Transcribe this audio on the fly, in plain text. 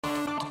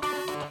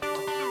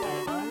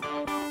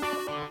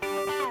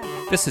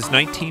This is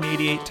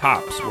 1988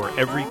 Topps, where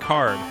every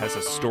card has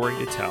a story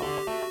to tell.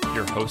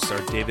 Your hosts are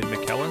David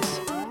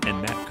McKellis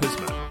and Matt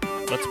Kuzma.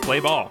 Let's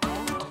play ball.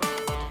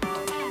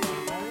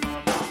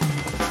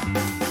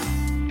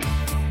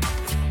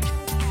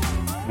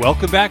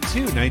 Welcome back to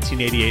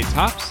 1988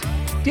 Topps.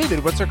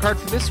 David, what's our card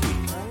for this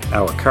week?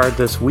 Our card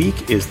this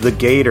week is the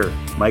Gator,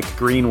 Mike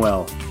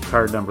Greenwell.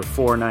 Card number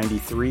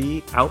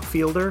 493,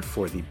 outfielder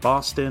for the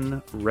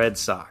Boston Red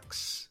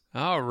Sox.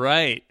 All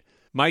right.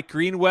 Mike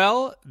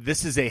Greenwell,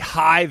 this is a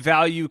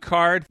high-value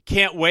card.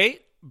 Can't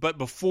wait. But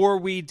before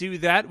we do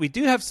that, we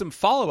do have some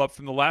follow-up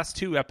from the last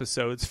two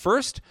episodes.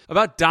 First,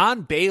 about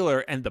Don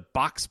Baylor and the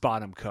box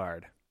bottom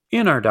card.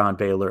 In our Don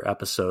Baylor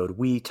episode,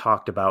 we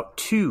talked about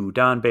two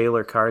Don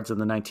Baylor cards in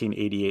the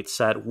 1988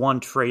 set, one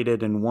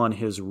traded and one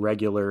his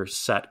regular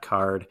set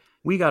card.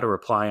 We got a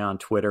reply on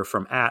Twitter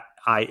from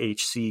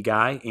 @IHC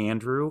Guy,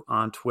 Andrew,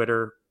 on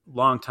Twitter,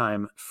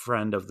 longtime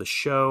friend of the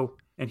show.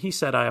 And he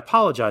said, I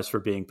apologize for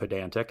being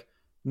pedantic.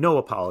 No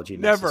apology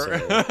necessary.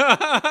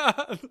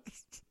 Never.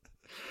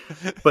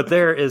 But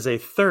there is a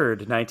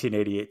third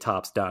 1988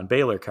 Topps Don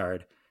Baylor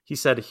card. He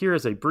said, here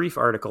is a brief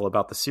article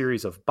about the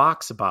series of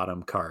box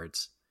bottom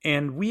cards.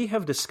 And we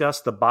have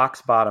discussed the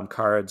box bottom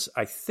cards,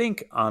 I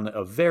think, on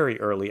a very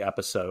early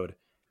episode.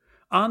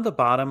 On the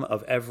bottom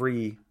of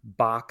every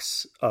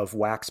box of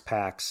wax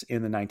packs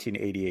in the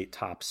 1988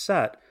 Topps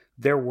set,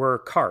 there were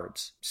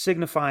cards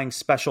signifying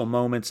special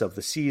moments of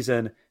the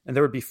season, and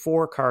there would be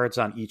 4 cards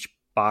on each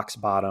box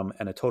bottom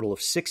and a total of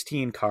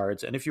 16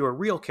 cards. And if you were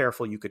real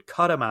careful, you could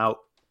cut them out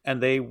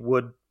and they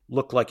would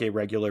look like a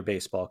regular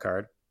baseball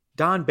card.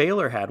 Don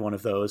Baylor had one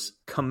of those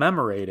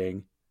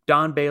commemorating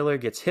Don Baylor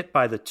gets hit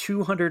by the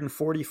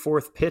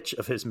 244th pitch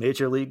of his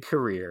major league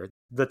career.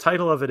 The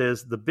title of it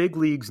is The Big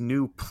League's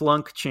New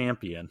Plunk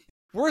Champion.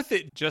 Worth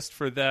it just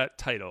for that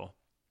title.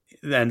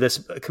 And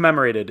this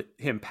commemorated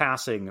him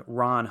passing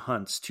Ron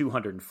Hunt's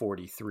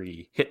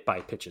 243 hit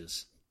by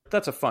pitches.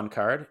 That's a fun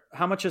card.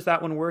 How much is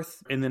that one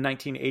worth in the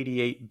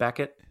 1988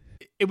 Beckett?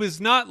 It was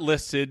not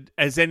listed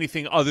as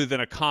anything other than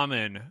a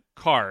common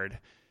card.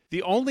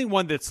 The only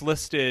one that's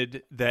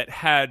listed that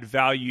had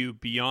value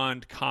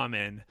beyond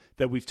common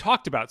that we've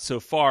talked about so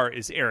far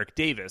is Eric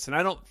Davis. And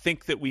I don't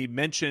think that we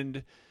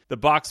mentioned the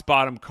box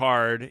bottom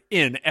card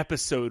in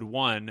episode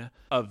 1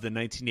 of the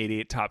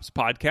 1988 Topps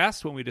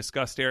podcast when we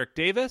discussed Eric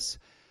Davis.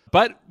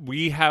 But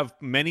we have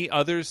many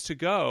others to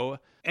go.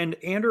 And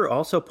Andrew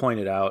also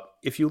pointed out,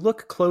 if you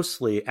look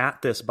closely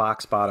at this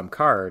box bottom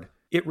card,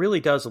 it really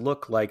does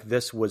look like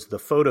this was the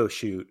photo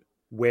shoot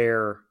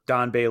where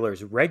Don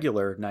Baylor's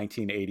regular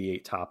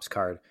 1988 Topps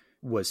card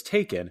was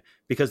taken,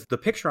 because the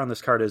picture on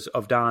this card is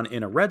of Don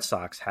in a Red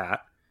Sox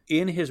hat.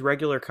 In his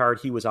regular card,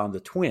 he was on the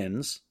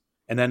Twins,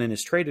 and then in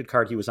his traded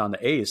card, he was on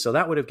the A's. So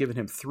that would have given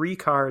him 3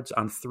 cards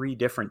on 3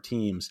 different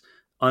teams.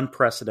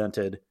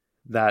 Unprecedented.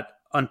 That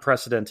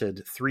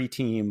unprecedented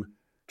 3-team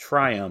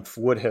triumph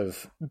would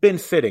have been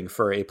fitting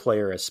for a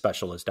player as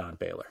special as Don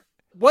Baylor.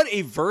 What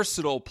a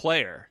versatile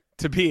player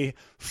to be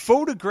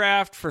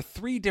photographed for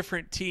 3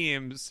 different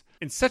teams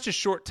in such a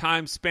short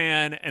time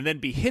span and then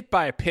be hit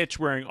by a pitch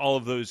wearing all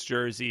of those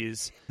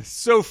jerseys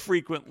so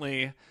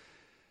frequently.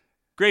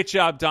 Great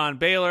job, Don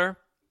Baylor.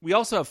 We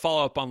also have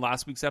follow-up on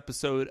last week's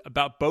episode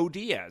about Bo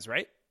Diaz,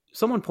 right?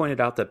 Someone pointed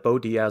out that Bo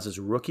Diaz's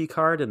rookie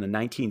card in the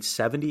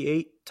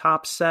 1978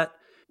 Topps set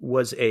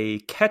was a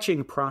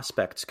catching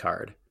prospects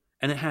card,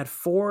 and it had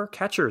 4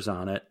 catchers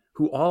on it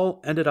who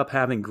all ended up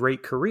having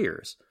great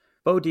careers.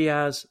 Bo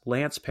Diaz,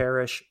 Lance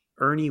Parrish,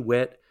 Ernie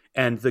Witt,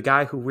 and the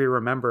guy who we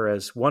remember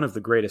as one of the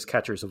greatest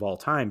catchers of all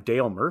time,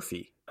 Dale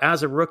Murphy.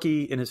 As a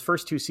rookie, in his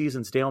first 2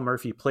 seasons, Dale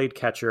Murphy played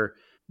catcher.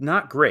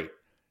 Not great.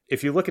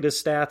 If you look at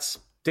his stats,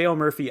 Dale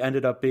Murphy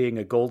ended up being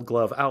a Gold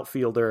Glove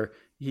outfielder.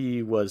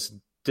 He was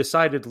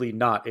decidedly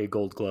not a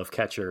Gold Glove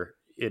catcher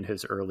in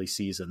his early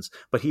seasons,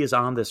 but he is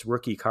on this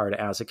rookie card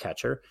as a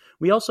catcher.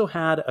 We also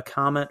had a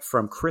comment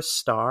from Chris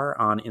Starr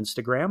on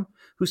Instagram,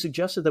 who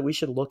suggested that we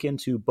should look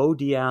into Bo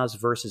Diaz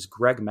versus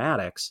Greg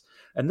Maddux.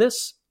 And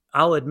this,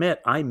 I'll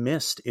admit, I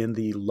missed in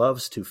the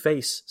Loves to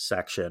Face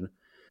section,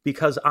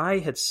 because I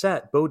had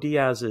set Bo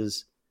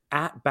Diaz's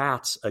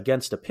at-bats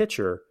against a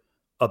pitcher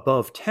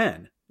above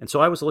 10. And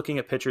so I was looking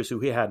at pitchers who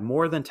he had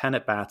more than 10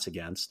 at-bats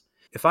against.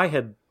 If I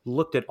had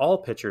looked at all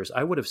pitchers,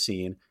 I would have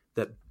seen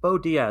that Bo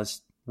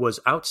Diaz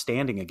was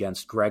outstanding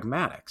against Greg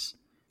Maddux.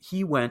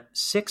 He went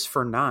 6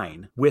 for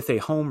 9 with a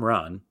home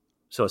run,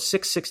 so a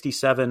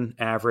 667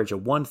 average, a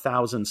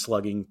 1,000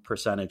 slugging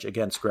percentage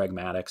against Greg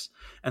Maddux.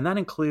 And that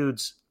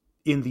includes,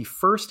 in the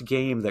first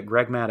game that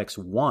Greg Maddux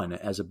won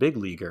as a big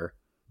leaguer,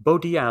 Bo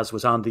Diaz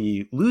was on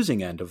the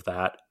losing end of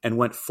that and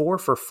went 4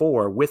 for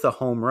 4 with a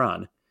home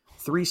run,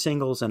 3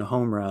 singles and a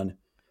home run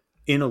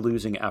in a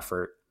losing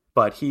effort.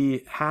 But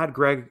he had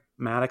Greg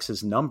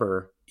Maddux's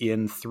number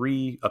in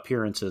 3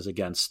 appearances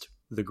against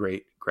the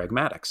great Greg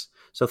Maddux.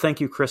 So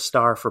thank you, Chris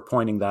Starr, for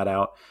pointing that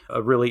out.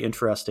 A really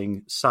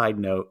interesting side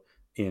note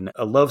in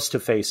a Loves to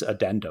Face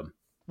addendum.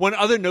 One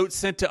other note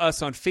sent to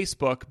us on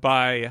Facebook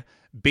by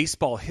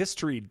baseball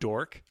history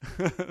dork.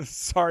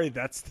 Sorry,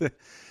 that's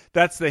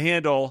the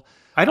handle.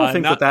 I don't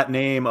think that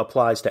name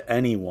applies to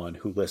anyone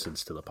who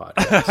listens to the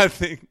podcast I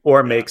think,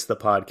 or makes the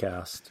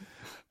podcast.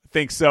 I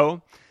think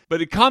so.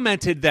 But it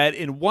commented that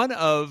in one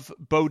of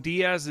Bo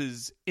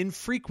Diaz's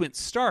infrequent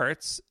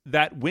starts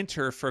that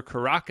winter for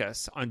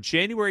Caracas, on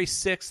January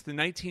 6th,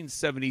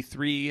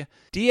 1973,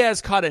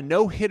 Diaz caught a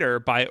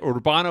no-hitter by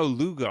Urbano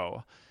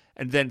Lugo.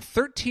 And then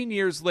 13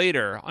 years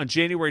later, on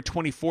January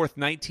 24th,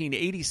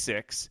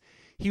 1986,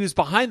 he was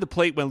behind the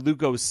plate when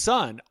Lugo's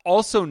son,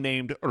 also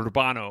named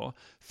Urbano,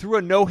 threw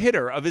a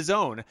no-hitter of his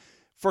own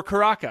for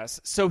Caracas.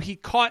 So he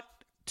caught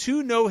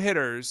two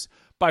no-hitters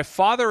by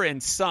father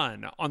and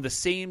son on the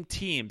same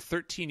team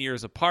 13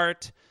 years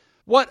apart.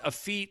 What a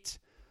feat.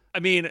 I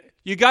mean,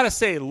 you got to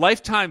say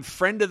lifetime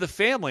friend of the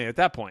family at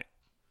that point.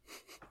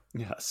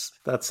 Yes,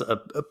 that's a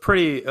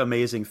pretty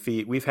amazing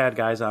feat. We've had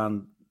guys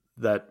on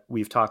that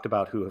we've talked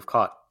about who have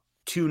caught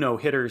two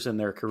no-hitters in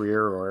their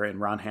career, or in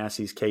Ron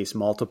Hassey's case,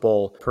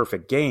 multiple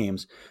perfect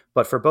games.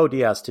 But for Bo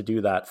Diaz to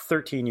do that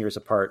 13 years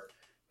apart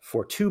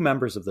for two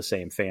members of the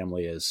same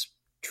family is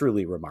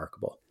truly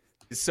remarkable.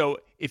 So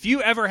if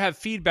you ever have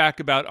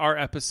feedback about our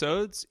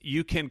episodes,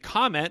 you can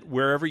comment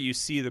wherever you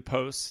see the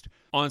post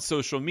on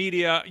social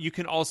media. You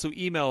can also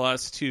email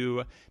us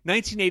to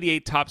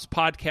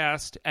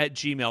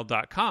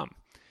 1988topspodcast@gmail.com.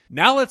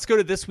 Now let's go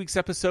to this week's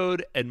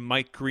episode and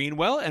Mike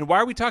Greenwell. And why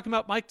are we talking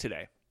about Mike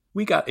today?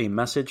 We got a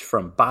message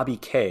from Bobby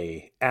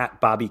K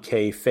at Bobby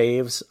K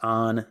Faves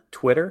on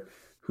Twitter,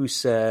 who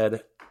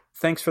said,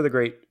 "Thanks for the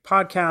great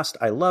podcast.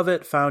 I love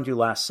it. Found you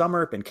last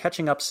summer. Been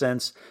catching up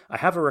since. I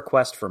have a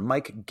request for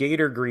Mike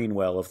Gator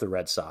Greenwell of the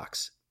Red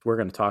Sox." We're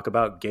going to talk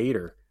about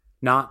Gator,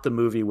 not the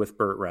movie with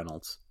Burt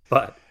Reynolds,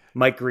 but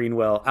Mike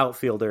Greenwell,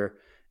 outfielder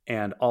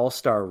and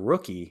all-star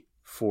rookie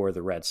for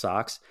the Red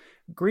Sox.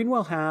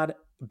 Greenwell had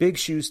big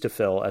shoes to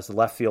fill as the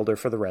left fielder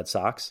for the Red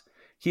Sox.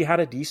 He had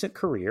a decent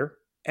career,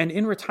 and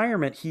in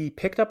retirement, he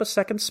picked up a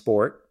second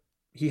sport.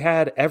 He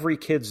had every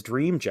kid's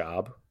dream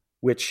job,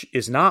 which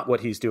is not what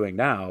he's doing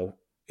now,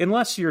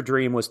 unless your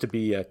dream was to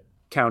be a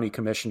county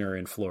commissioner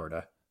in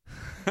Florida.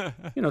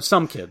 You know,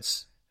 some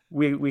kids,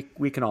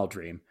 we can all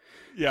dream.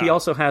 Yeah. He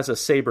also has a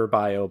Sabre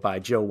bio by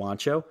Joe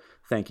Wancho.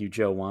 Thank you,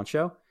 Joe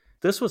Wancho.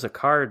 This was a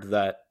card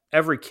that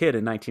every kid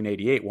in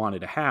 1988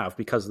 wanted to have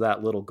because of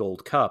that little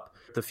gold cup.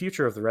 The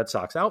future of the Red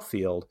Sox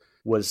outfield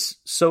was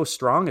so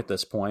strong at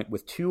this point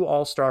with two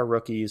all-star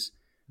rookies.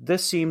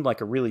 This seemed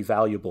like a really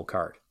valuable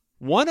card.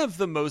 One of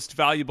the most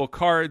valuable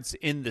cards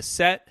in the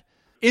set,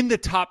 in the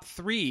top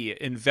three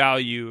in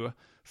value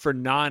for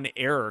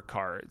non-error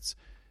cards.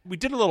 We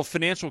did a little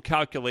financial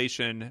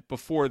calculation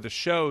before the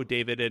show,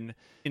 David, and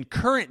in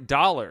current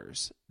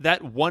dollars,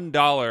 that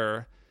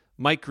 $1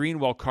 Mike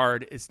Greenwell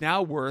card is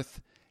now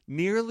worth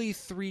nearly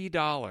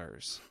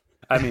 $3.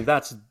 I mean,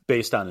 that's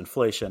based on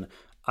inflation.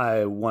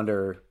 I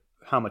wonder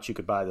how much you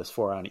could buy this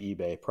for on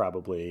eBay,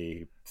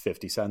 probably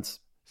 50 cents.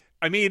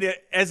 I mean,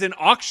 as an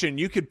auction,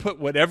 you could put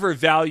whatever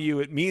value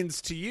it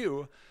means to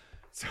you.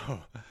 So,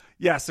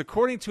 yes,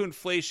 according to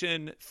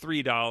inflation,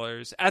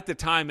 $3. At the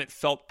time, it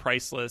felt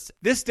priceless.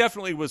 This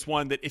definitely was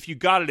one that if you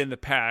got it in the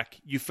pack,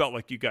 you felt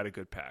like you got a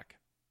good pack.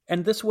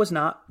 And this was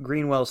not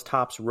Greenwell's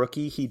Topps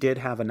rookie. He did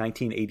have a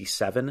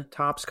 1987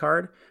 Topps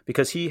card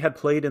because he had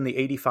played in the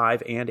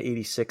 85 and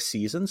 86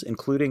 seasons,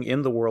 including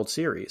in the World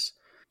Series.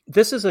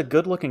 This is a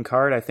good-looking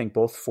card, I think,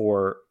 both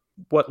for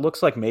what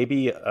looks like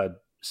maybe a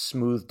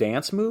smooth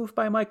dance move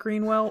by Mike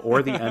Greenwell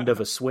or the end of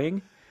a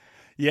swing.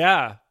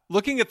 Yeah.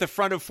 Looking at the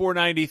front of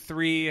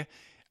 493,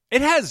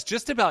 it has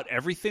just about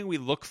everything we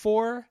look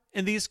for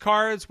in these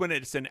cards when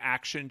it's an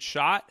action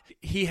shot.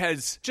 He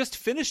has just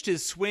finished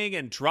his swing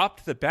and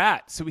dropped the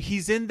bat. So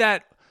he's in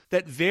that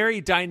very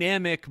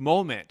dynamic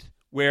moment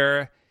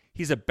where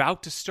he's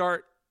about to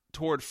start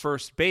toward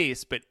first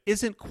base, but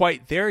isn't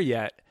quite there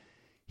yet.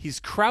 He's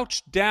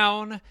crouched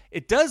down.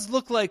 It does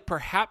look like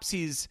perhaps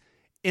he's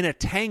in a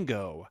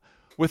tango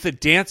with a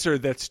dancer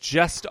that's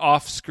just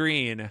off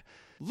screen.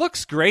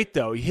 Looks great,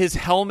 though. His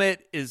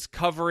helmet is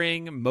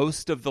covering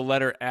most of the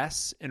letter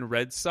S in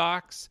Red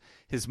Sox.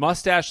 His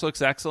mustache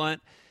looks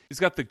excellent. He's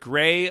got the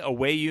gray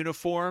away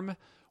uniform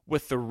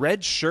with the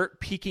red shirt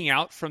peeking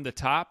out from the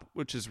top,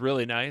 which is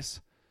really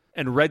nice,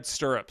 and red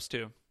stirrups,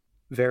 too.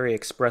 Very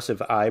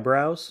expressive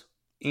eyebrows.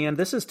 And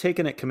this is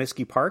taken at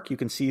Comiskey Park. You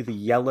can see the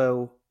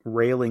yellow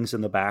railings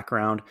in the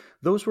background.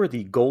 Those were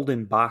the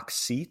golden box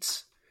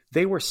seats.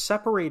 They were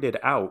separated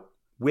out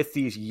with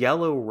these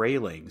yellow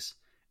railings.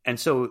 And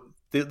so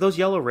those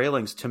yellow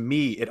railings, to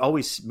me, it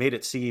always made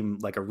it seem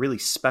like a really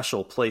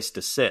special place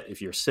to sit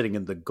if you're sitting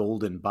in the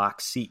golden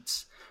box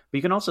seats. But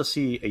you can also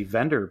see a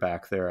vendor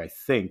back there, I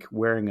think,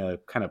 wearing a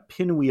kind of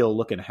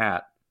pinwheel-looking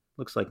hat.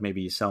 Looks like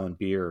maybe he's selling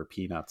beer or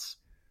peanuts.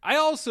 I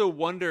also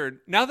wondered,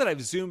 now that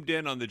I've zoomed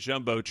in on the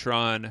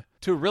Jumbotron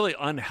to a really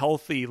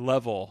unhealthy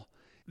level,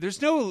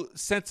 there's no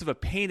sense of a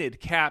painted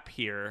cap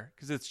here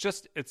because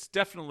it's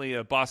definitely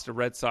a Boston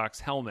Red Sox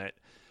helmet.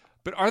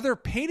 But are there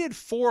painted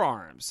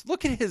forearms?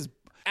 Look at his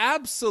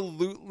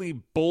absolutely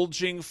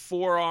bulging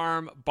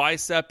forearm,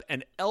 bicep,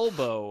 and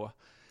elbow.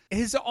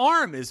 His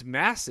arm is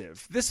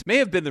massive. This may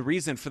have been the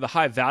reason for the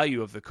high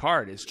value of the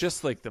card. It's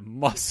just like the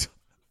muscle,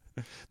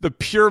 the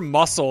pure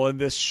muscle in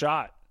this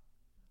shot.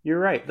 You're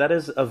right. That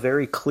is a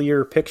very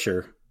clear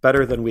picture.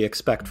 Better than we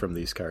expect from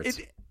these cards.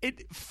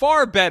 It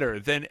far better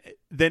than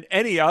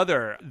any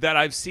other that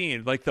I've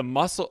seen. Like the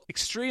muscle,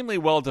 extremely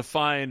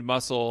well-defined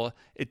muscle.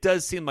 It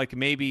does seem like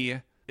maybe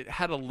it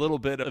had a little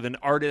bit of an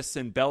artist's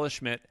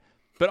embellishment,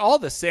 but all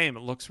the same,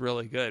 it looks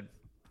really good.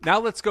 Now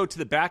let's go to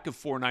the back of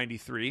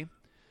 493.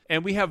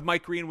 And we have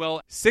Mike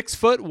Greenwell, 6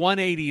 foot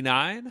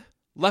 189,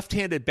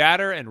 left-handed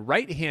batter and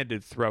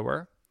right-handed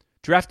thrower,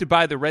 drafted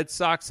by the Red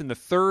Sox in the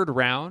 3rd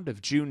round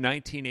of June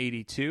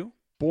 1982.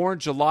 Born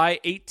July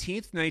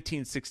 18th,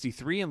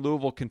 1963 in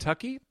Louisville,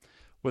 Kentucky,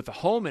 with a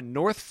home in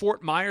North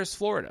Fort Myers,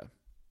 Florida.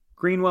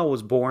 Greenwell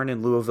was born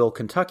in Louisville,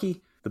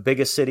 Kentucky, the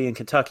biggest city in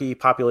Kentucky,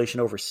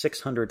 population over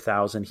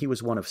 600,000. He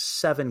was one of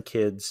 7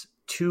 kids,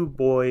 2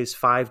 boys,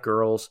 5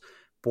 girls,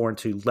 born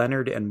to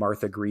Leonard and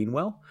Martha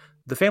Greenwell.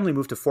 The family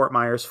moved to Fort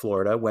Myers,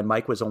 Florida, when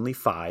Mike was only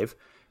 5.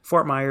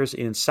 Fort Myers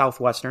in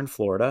southwestern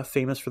Florida,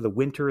 famous for the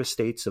winter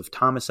estates of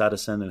Thomas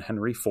Edison and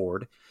Henry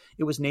Ford.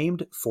 It was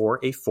named for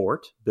a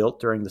fort built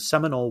during the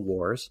Seminole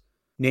Wars,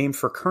 named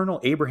for Colonel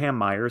Abraham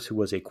Myers, who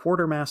was a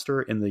quartermaster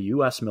in the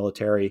U.S.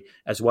 military,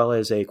 as well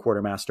as a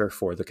quartermaster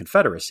for the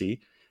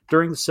Confederacy.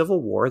 During the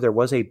Civil War, there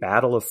was a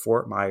Battle of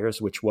Fort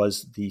Myers, which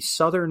was the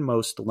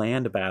southernmost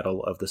land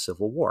battle of the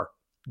Civil War.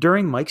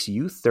 During Mike's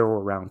youth, there were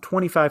around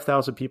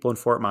 25,000 people in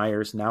Fort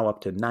Myers, now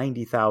up to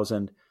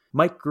 90,000.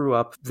 Mike grew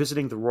up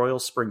visiting the Royal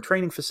Spring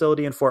Training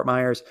Facility in Fort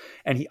Myers,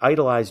 and he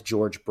idolized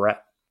George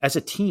Brett. As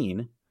a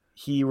teen,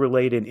 he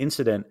relayed an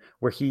incident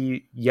where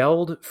he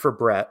yelled for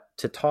Brett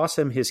to toss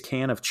him his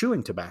can of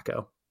chewing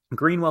tobacco.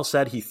 Greenwell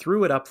said he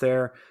threw it up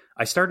there.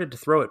 I started to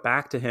throw it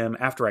back to him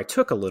after I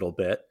took a little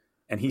bit,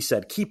 and he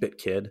said, "Keep it,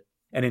 kid."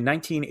 And in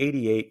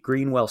 1988,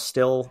 Greenwell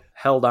still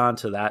held on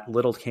to that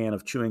little can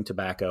of chewing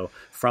tobacco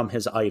from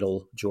his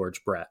idol,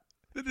 George Brett.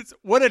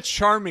 What a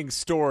charming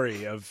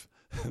story of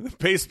the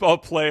baseball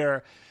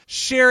player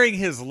sharing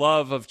his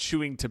love of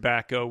chewing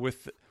tobacco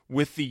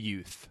with the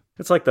youth.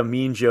 It's like the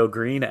Mean Joe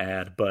Green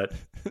ad, but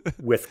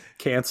with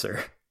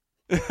cancer.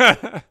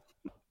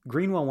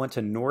 Greenwell went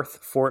to North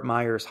Fort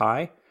Myers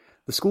High.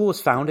 The school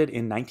was founded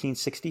in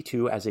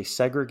 1962 as a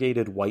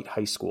segregated white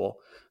high school.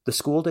 The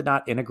school did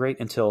not integrate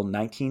until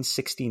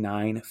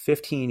 1969,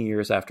 15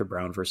 years after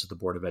Brown versus the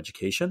Board of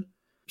Education.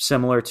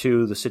 Similar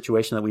to the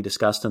situation that we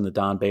discussed in the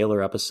Don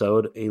Baylor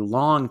episode, a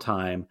long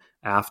time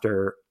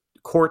after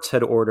courts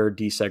had ordered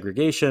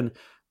desegregation,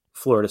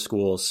 Florida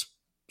schools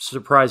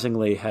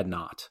surprisingly had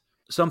not.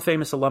 Some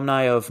famous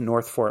alumni of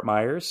North Fort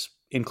Myers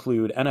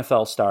include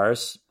NFL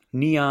stars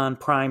Neon,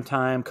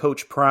 Primetime,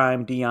 Coach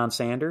Prime, Deion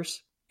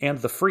Sanders, and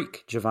The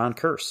Freak, Javon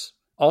Curse.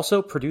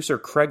 Also, producer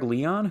Craig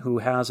Leon, who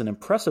has an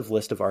impressive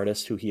list of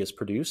artists who he has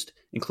produced,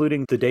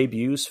 including the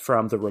debuts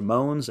from the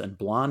Ramones and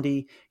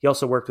Blondie. He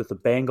also worked with the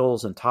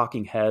Bangles and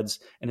Talking Heads,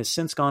 and has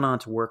since gone on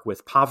to work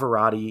with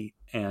Pavarotti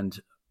and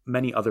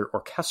many other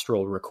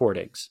orchestral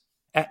recordings.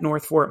 At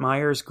North Fort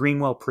Myers,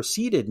 Greenwell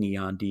preceded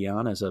Neon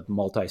Deion as a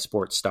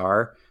multi-sport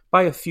star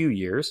by a few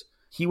years.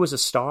 He was a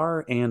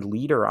star and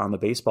leader on the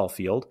baseball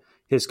field.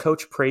 His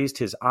coach praised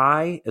his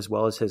eye as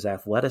well as his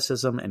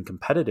athleticism and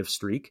competitive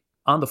streak.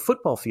 On the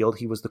football field,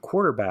 he was the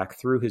quarterback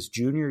through his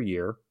junior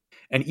year.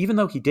 And even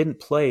though he didn't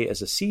play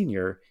as a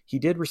senior, he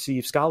did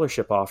receive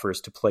scholarship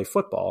offers to play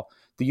football.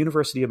 The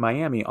University of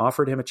Miami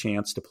offered him a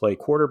chance to play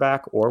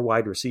quarterback or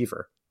wide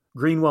receiver.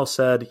 Greenwell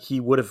said he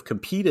would have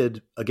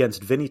competed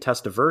against Vinny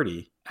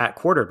Testaverde at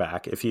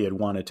quarterback if he had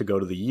wanted to go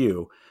to the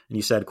U. And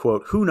he said,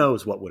 quote, "Who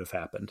knows what would have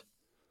happened?"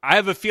 I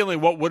have a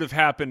feeling what would have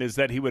happened is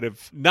that he would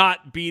have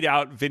not beat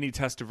out Vinny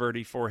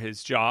Testaverde for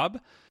his job.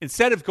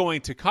 Instead of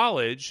going to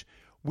college,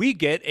 we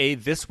get a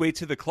This Way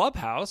to the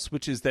Clubhouse,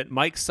 which is that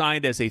Mike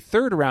signed as a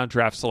 3rd-round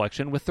draft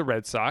selection with the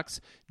Red Sox,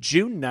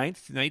 June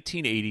 9th,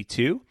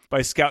 1982,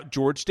 by scout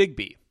George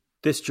Digby.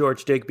 This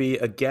George Digby,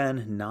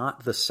 again,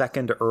 not the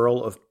 2nd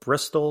Earl of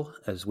Bristol,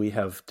 as we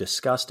have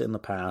discussed in the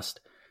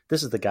past.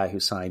 This is the guy who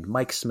signed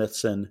Mike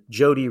Smithson,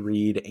 Jody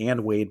Reed,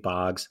 and Wade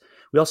Boggs.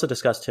 We also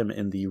discussed him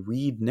in the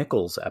Reed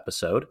Nichols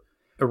episode,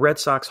 a Red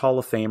Sox Hall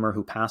of Famer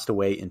who passed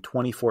away in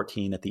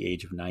 2014 at the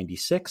age of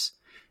 96.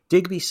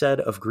 Digby said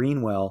of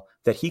Greenwell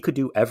that he could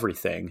do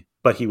everything,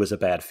 but he was a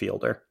bad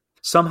fielder.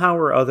 Somehow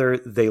or other,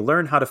 they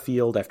learn how to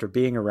field after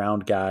being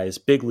around guys,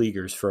 big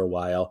leaguers for a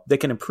while. They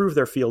can improve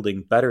their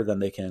fielding better than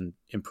they can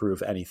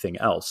improve anything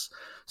else.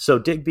 So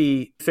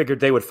Digby figured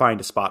they would find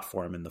a spot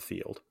for him in the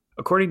field.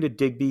 According to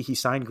Digby, he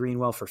signed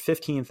Greenwell for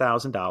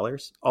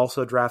 $15,000,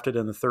 also drafted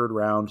in the 3rd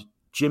round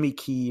Jimmy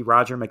Key,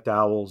 Roger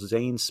McDowell,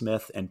 Zane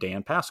Smith, and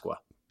Dan Pasqua.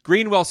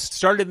 Greenwell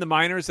started in the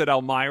minors at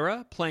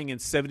Elmira, playing in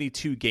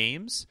 72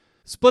 games.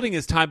 Splitting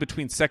his time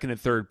between 2nd and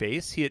 3rd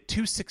base, he hit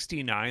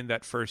 .269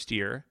 that first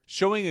year,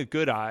 showing a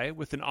good eye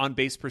with an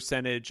on-base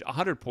percentage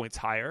 100 points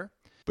higher.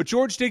 But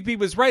George Digby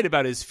was right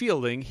about his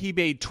fielding. He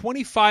made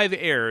 25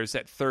 errors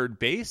at 3rd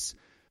base,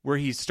 where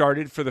he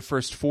started for the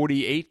first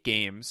 48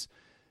 games.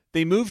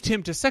 They moved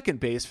him to second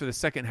base for the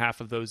second half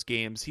of those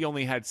games. He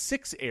only had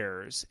 6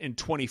 errors in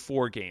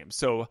 24 games,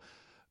 so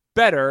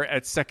better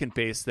at second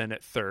base than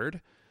at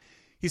third.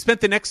 He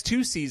spent the next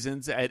 2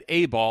 seasons at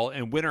A-ball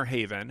and Winter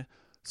Haven,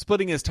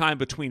 splitting his time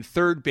between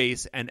third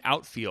base and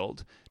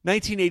outfield.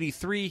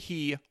 1983,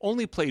 he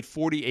only played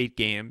 48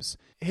 games,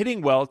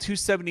 hitting well,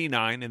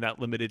 .279 in that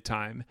limited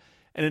time.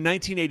 And in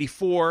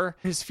 1984,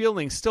 his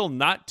fielding still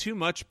not too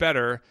much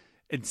better.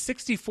 In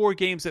 64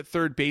 games at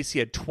third base, he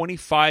had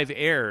 25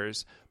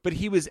 errors, but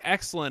he was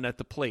excellent at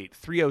the plate.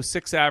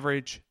 .306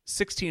 average,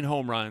 16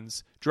 home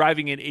runs,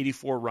 driving in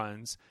 84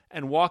 runs,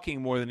 and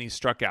walking more than he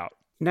struck out.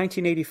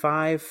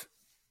 1985,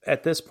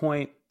 at this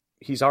point,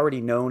 he's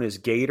already known as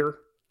Gator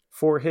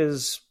for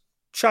his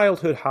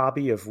childhood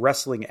hobby of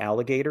wrestling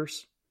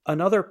alligators.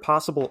 Another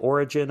possible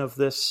origin of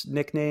this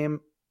nickname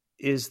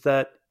is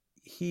that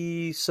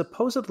he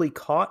supposedly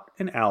caught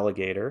an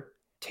alligator,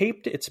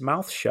 taped its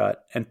mouth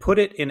shut, and put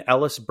it in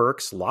Ellis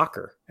Burke's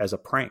locker as a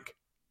prank.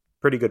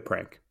 Pretty good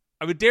prank.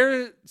 I would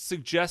dare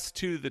suggest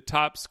to the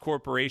Topps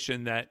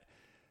Corporation that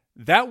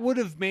would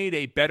have made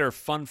a better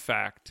fun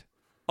fact.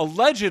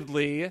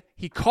 Allegedly,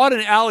 he caught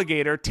an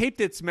alligator, taped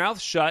its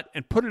mouth shut,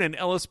 and put it in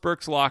Ellis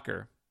Burke's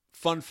locker.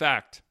 Fun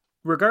fact.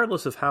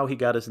 Regardless of how he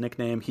got his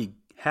nickname, he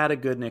had a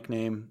good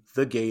nickname,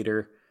 the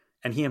Gator,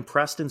 and he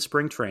impressed in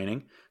spring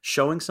training,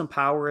 showing some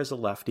power as a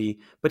lefty,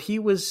 but he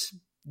was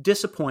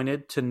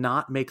disappointed to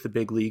not make the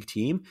big league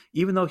team,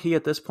 even though he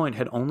at this point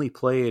had only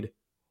played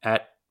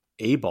at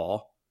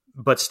A-ball,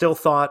 but still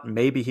thought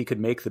maybe he could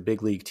make the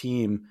big league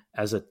team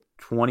as a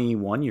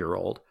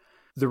 21-year-old.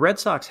 The Red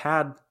Sox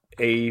had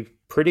a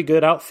pretty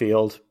good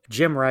outfield.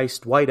 Jim Rice,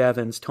 Dwight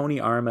Evans, Tony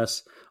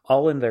Armas,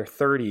 all in their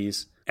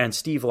 30s, and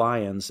Steve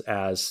Lyons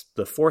as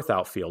the fourth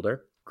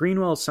outfielder.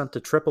 Greenwell sent to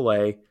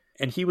AAA,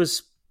 and he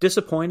was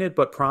disappointed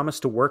but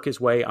promised to work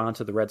his way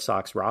onto the Red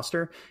Sox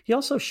roster. He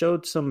also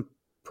showed some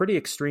pretty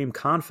extreme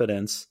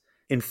confidence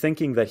in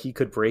thinking that he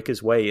could break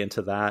his way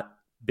into that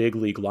big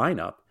league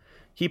lineup.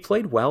 He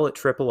played well at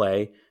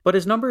AAA, but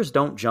his numbers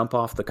don't jump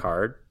off the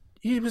card.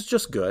 He was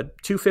just good.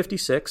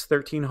 .256,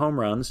 13 home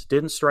runs,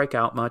 didn't strike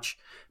out much,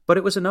 but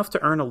it was enough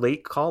to earn a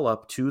late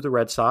call-up to the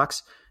Red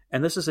Sox.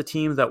 And this is a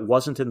team that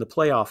wasn't in the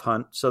playoff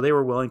hunt, so they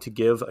were willing to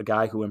give a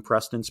guy who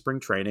impressed in spring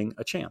training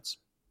a chance.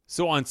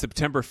 So on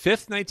September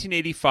 5th,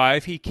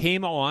 1985, he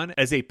came on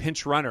as a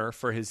pinch runner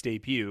for his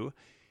debut.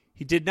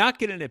 He did not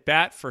get an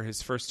at-bat for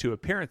his first 2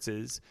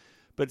 appearances,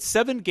 but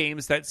 7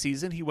 games that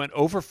season he went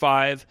over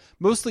 5,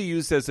 mostly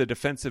used as a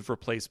defensive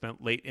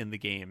replacement late in the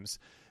games.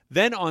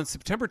 Then on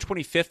September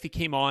 25th, he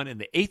came on in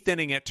the 8th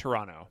inning at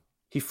Toronto.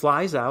 He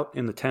flies out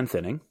in the 10th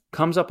inning,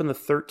 comes up in the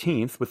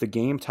 13th with the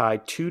game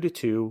tied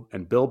 2-2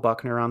 and Bill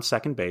Buckner on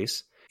second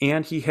base,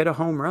 and he hit a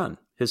home run.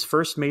 His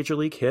first major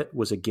league hit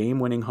was a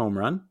game-winning home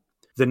run.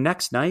 The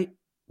next night,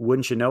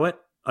 wouldn't you know it,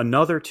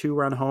 another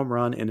 2-run home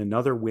run in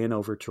another win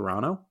over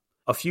Toronto.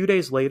 A few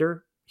days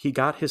later, he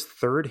got his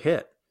 3rd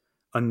hit,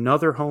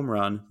 another home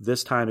run,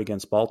 this time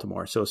against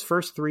Baltimore. So his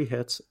first 3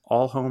 hits,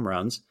 all home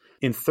runs.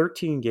 In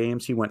 13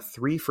 games, he went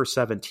 3 for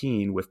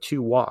 17 with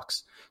 2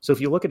 walks. So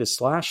if you look at his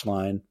slash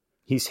line,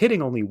 he's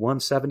hitting only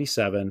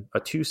 .177, a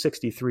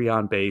 .263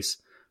 on base,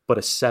 but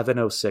a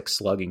 .706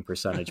 slugging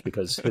percentage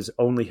because his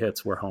only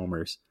hits were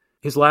homers.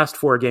 His last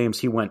 4 games,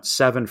 he went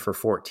 7 for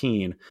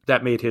 14.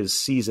 That made his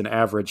season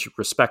average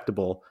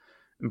respectable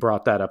and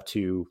brought that up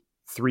to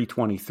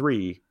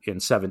 .323 in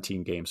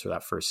 17 games for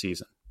that first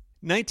season.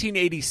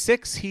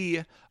 1986,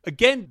 he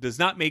again does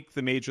not make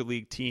the major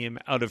league team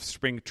out of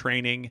spring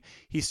training.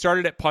 He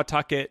started at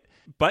Pawtucket,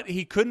 but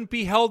he couldn't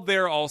be held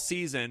there all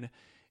season.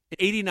 In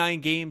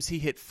 89 games, he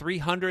hit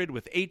 .300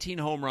 with 18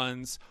 home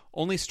runs,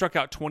 only struck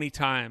out 20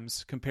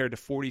 times compared to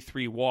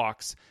 43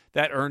 walks.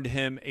 That earned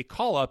him a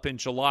call-up in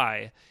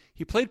July.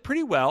 He played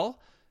pretty well,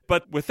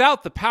 but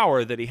without the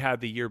power that he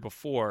had the year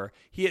before.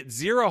 He hit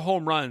 0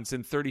 home runs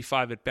in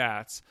 35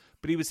 at-bats,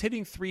 but he was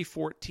hitting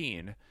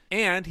 .314.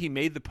 And he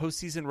made the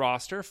postseason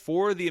roster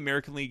for the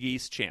American League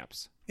East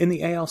champs. In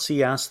the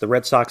ALCS, the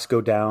Red Sox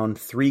go down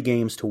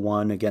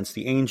 3-1 against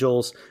the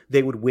Angels.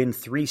 They would win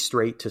 3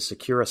 straight to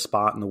secure a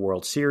spot in the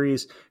World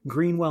Series.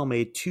 Greenwell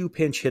made 2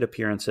 pinch hit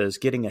appearances,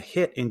 getting a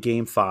hit in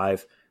Game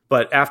 5.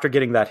 But after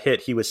getting that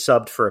hit, he was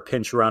subbed for a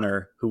pinch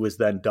runner who was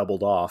then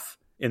doubled off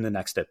in the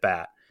next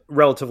at-bat.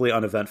 Relatively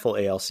uneventful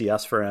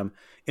ALCS for him.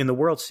 In the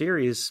World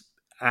Series,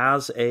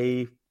 as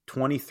a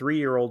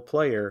 23-year-old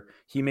player,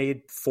 he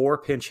made 4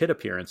 pinch hit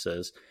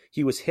appearances.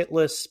 He was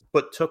hitless,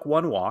 but took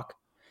 1 walk.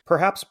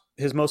 Perhaps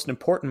his most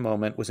important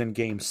moment was in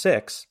Game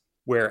 6,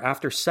 where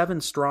after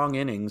 7 strong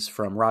innings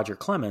from Roger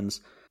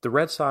Clemens, the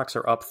Red Sox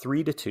are up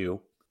 3-2.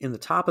 In the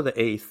top of the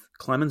 8th,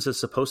 Clemens is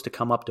supposed to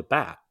come up to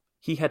bat.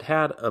 He had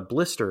had a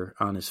blister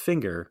on his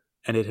finger,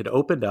 and it had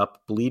opened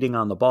up, bleeding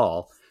on the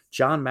ball.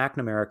 John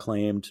McNamara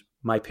claimed,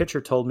 "My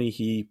pitcher told me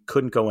he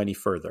couldn't go any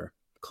further."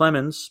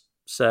 Clemens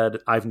said,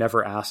 "I've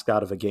never asked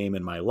out of a game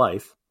in my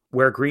life."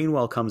 Where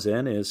Greenwell comes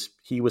in is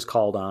he was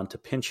called on to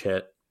pinch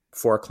hit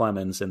for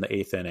Clemens in the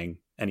 8th inning,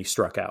 and he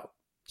struck out.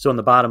 So in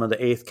the bottom of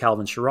the 8th,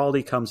 Calvin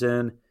Schiraldi comes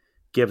in,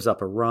 gives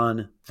up a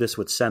run. This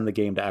would send the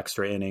game to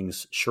extra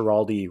innings.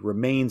 Schiraldi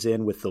remains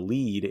in with the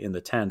lead in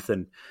the 10th,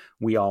 and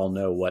we all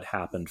know what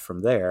happened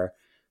from there.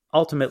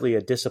 Ultimately,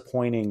 a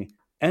disappointing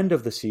end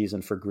of the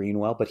season for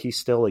Greenwell, but he's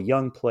still a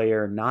young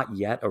player, not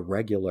yet a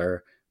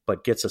regular,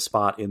 but gets a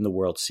spot in the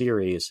World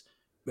Series.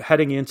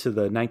 Heading into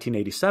the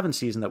 1987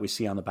 season that we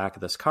see on the back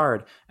of this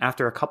card,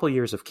 after a couple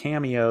years of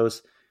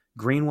cameos,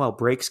 Greenwell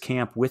breaks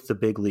camp with the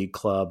big league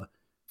club.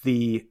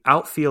 The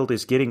outfield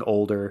is getting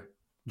older.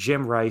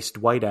 Jim Rice,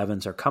 Dwight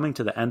Evans are coming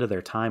to the end of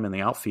their time in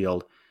the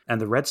outfield,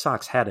 and the Red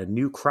Sox had a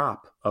new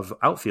crop of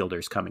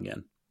outfielders coming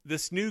in.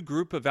 This new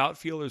group of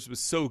outfielders was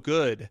so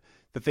good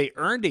that they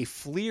earned a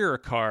Fleer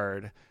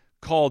card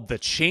called The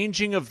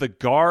Changing of the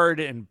Guard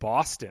in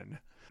Boston.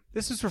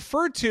 This is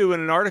referred to in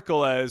an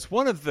article as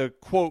one of the,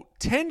 quote,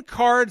 10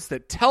 cards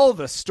that tell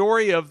the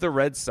story of the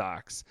Red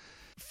Sox.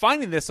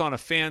 Finding this on a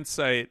fan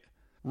site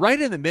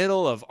right in the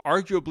middle of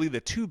arguably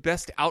the two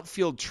best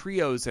outfield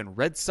trios in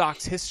Red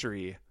Sox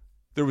history,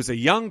 there was a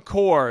young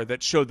core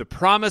that showed the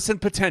promise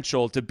and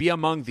potential to be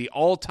among the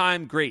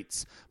all-time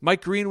greats.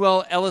 Mike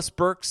Greenwell, Ellis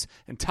Burks,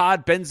 and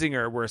Todd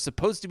Benzinger were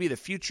supposed to be the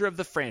future of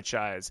the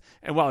franchise.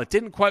 And while it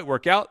didn't quite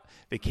work out,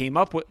 they came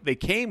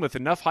with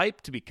enough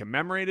hype to be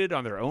commemorated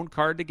on their own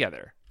card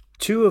together.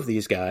 Two of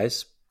these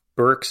guys,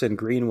 Burks and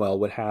Greenwell,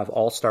 would have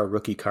all-star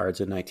rookie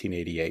cards in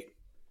 1988.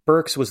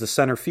 Burks was the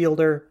center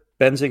fielder.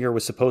 Benzinger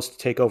was supposed to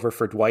take over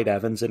for Dwight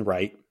Evans in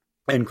right.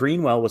 And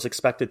Greenwell was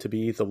expected to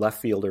be the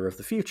left fielder of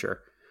the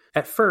future.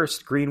 At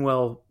first,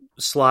 Greenwell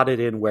slotted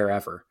in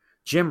wherever.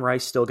 Jim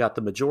Rice still got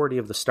the majority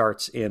of the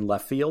starts in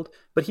left field,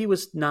 but he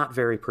was not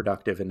very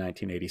productive in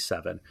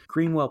 1987.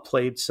 Greenwell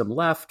played some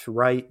left,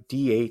 right,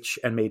 DH,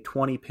 and made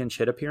 20 pinch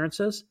hit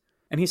appearances.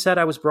 And he said,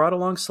 "I was brought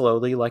along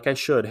slowly like I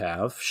should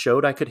have,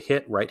 showed I could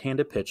hit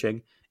right-handed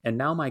pitching, and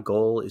now my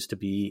goal is to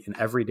be an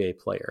everyday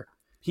player."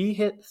 He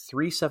hit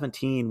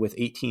 .317 with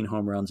 18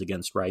 home runs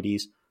against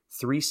righties,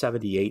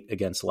 .378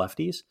 against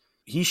lefties.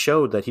 He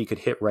showed that he could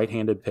hit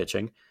right-handed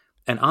pitching.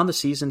 And on the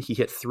season, he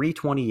hit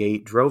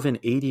 .328, drove in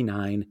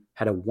 89,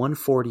 had a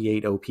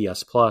 .148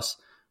 OPS plus.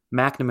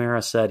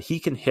 McNamara said he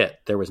can hit.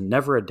 There was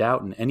never a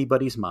doubt in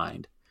anybody's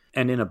mind.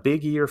 And in a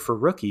big year for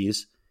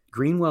rookies,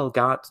 Greenwell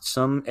got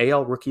some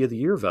AL Rookie of the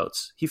Year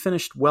votes. He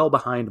finished well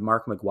behind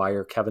Mark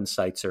McGwire, Kevin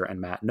Seitzer,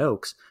 and Matt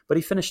Noakes, but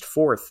he finished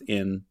fourth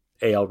in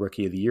AL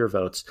Rookie of the Year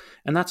votes.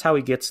 And that's how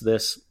he gets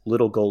this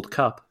little gold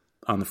cup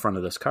on the front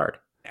of this card.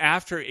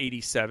 After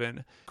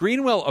 87,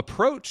 Greenwell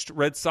approached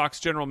Red Sox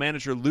general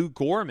manager Lou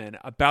Gorman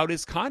about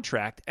his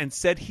contract and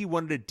said he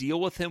wanted to deal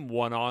with him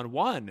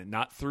one-on-one,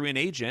 not through an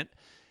agent,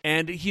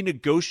 and he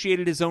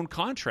negotiated his own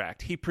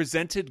contract. He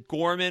presented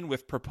Gorman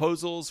with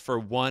proposals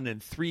for 1-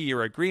 and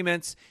 3-year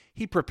agreements.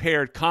 He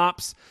prepared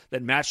comps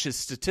that matched his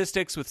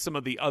statistics with some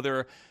of the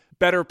other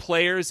better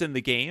players in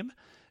the game.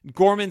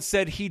 Gorman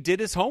said he did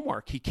his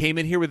homework. He came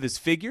in here with his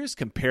figures,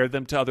 compared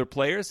them to other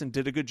players, and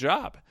did a good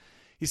job.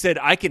 He said,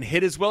 "I can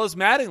hit as well as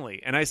Mattingly."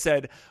 And I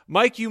said,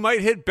 "Mike, you might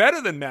hit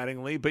better than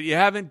Mattingly, but you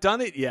haven't done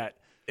it yet."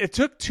 It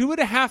took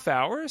 2.5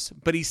 hours,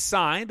 but he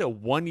signed a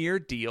 1-year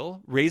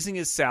deal, raising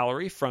his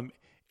salary from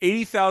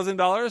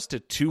 $80,000 to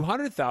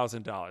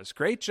 $200,000.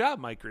 Great job,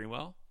 Mike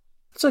Greenwell.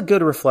 It's a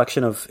good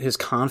reflection of his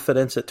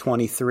confidence at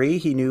 23.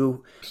 He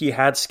knew he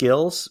had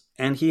skills,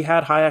 and he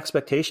had high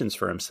expectations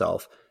for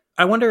himself.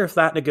 I wonder if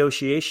that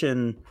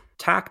negotiation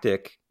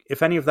tactic,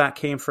 if any of that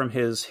came from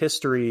his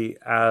history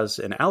as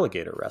an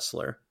alligator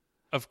wrestler.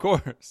 Of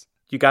course.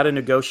 You got to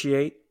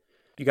negotiate.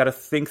 You got to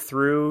think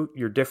through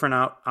your different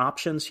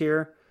options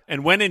here.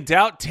 And when in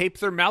doubt, tape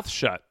their mouth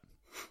shut.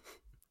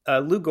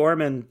 Lou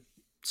Gorman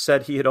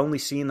said he had only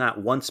seen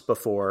that once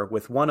before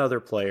with one other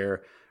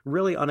player,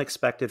 really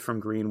unexpected from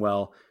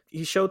Greenwell.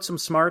 He showed some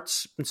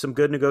smarts and some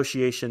good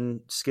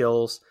negotiation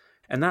skills,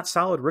 and that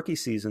solid rookie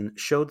season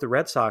showed the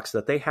Red Sox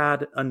that they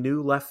had a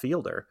new left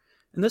fielder.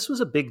 And this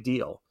was a big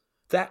deal.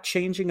 That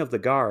changing of the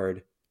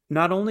guard,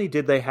 not only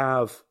did they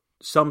have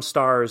some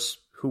stars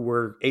who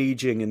were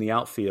aging in the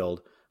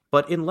outfield,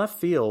 but in left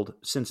field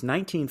since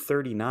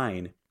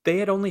 1939, they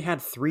had only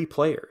had 3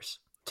 players.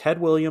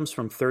 Ted Williams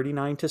from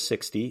 39 to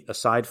 60,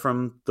 aside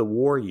from the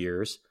war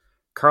years,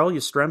 Carl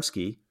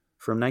Yastrzemski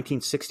from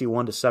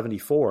 1961 to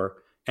 74,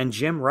 and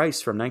Jim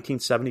Rice from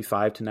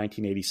 1975 to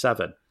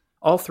 1987.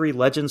 All 3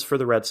 legends for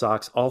the Red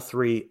Sox, all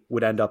 3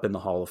 would end up in the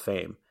Hall of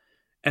Fame.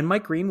 And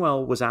Mike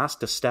Greenwell was asked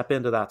to step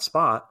into that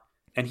spot,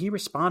 and he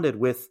responded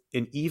with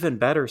an even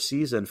better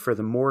season for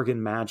the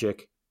Morgan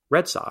Magic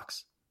Red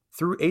Sox.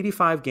 Through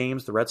 85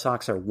 games, the Red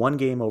Sox are 1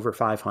 game over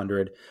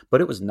 500,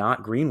 but it was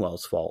not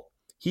Greenwell's fault.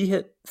 He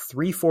hit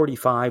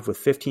 .345 with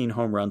 15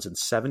 home runs and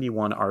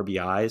 71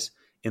 RBIs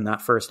in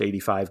that first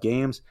 85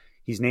 games.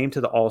 He's named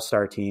to the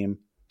All-Star team.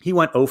 He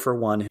went 0 for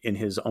 1 in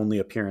his only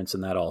appearance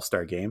in that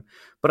All-Star game.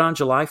 But on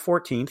July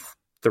 14th,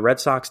 the Red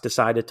Sox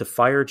decided to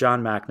fire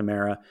John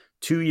McNamara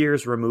 2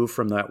 years removed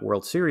from that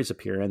World Series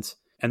appearance,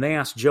 and they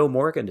asked Joe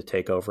Morgan to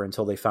take over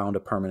until they found a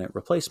permanent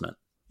replacement.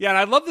 Yeah, and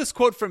I love this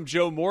quote from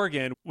Joe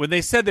Morgan. When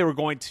they said they were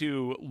going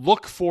to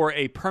look for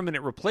a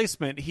permanent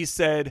replacement, he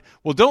said,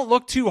 well, don't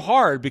look too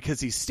hard because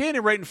he's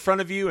standing right in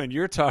front of you and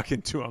you're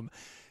talking to him.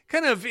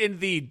 Kind of in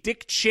the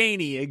Dick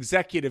Cheney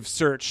executive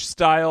search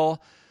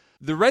style.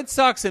 The Red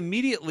Sox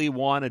immediately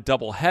won a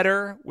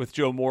doubleheader with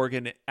Joe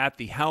Morgan at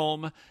the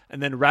helm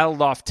and then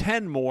rattled off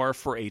 10 more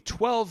for a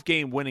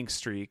 12-game winning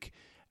streak.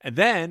 And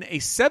then a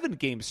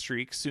 7-game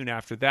streak soon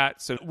after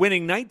that. So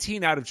winning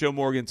 19 out of Joe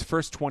Morgan's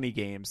first 20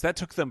 games. That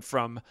took them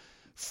from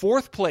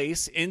 4th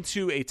place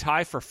into a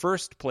tie for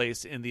 1st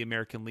place in the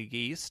American League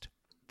East.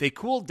 They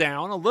cooled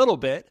down a little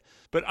bit,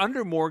 but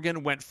under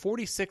Morgan went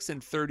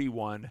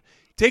 46-31,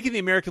 taking the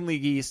American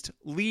League East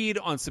lead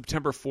on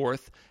September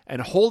 4th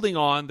and holding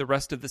on the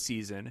rest of the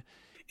season.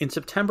 In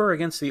September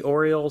against the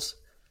Orioles,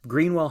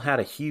 Greenwell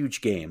had a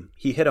huge game.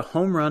 He hit a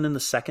home run in the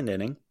 2nd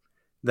inning,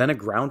 then a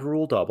ground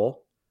rule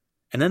double.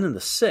 And then in the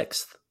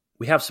 6th,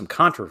 we have some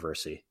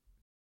controversy.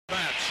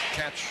 Bats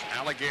catch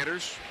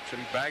alligators. Said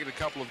he bagged a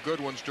couple of good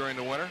ones during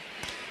the winter.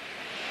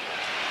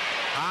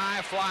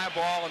 High fly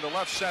ball into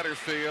left center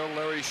field.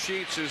 Larry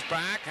Sheets is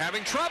back,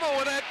 having trouble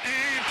with it,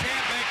 and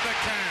can't make the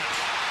catch.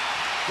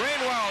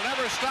 Greenwell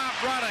never stopped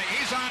running.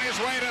 He's on his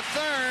way to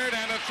 3rd,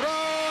 and the throw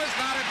is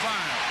not in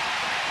time.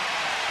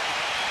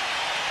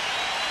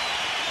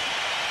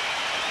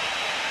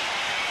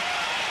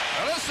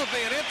 Now this will be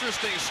an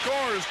interesting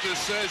scorer's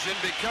decision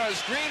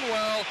because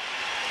Greenwell,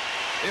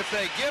 if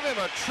they give him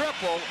a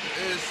triple,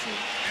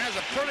 has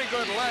a pretty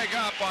good leg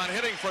up on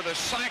hitting for the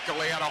cycle.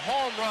 He had a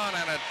home run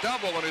and a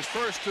double in his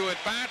first 2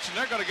 at-bats, and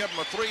they're going to give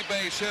him a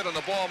 3-base hit and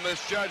the ball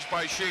misjudged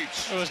by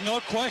Sheets. There was no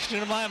question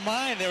in my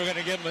mind they were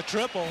going to give him a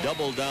triple.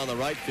 Doubled down the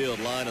right field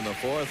line in the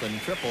 4th and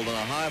tripled on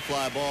a high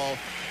fly ball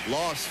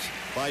lost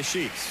by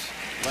Sheets.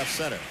 Left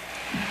center.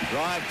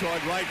 Drive toward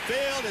right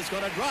field. It's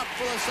going to drop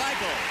for the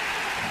cycle.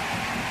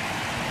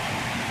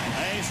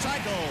 A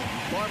cycle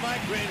for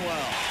Mike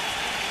Greenwell.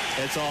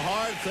 It's a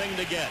hard thing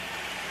to get.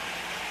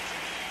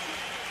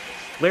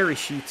 Larry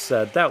Sheets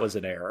said that was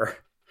an error.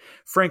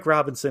 Frank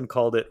Robinson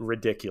called it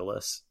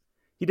ridiculous.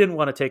 He didn't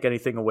want to take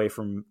anything away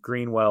from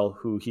Greenwell,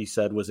 who he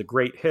said was a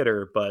great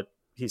hitter, but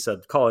he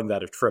said calling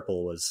that a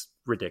triple was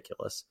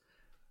ridiculous.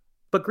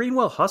 But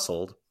Greenwell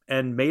hustled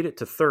and made it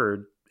to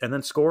 3rd and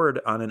then scored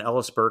on an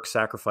Ellis Burke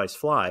sacrifice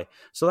fly.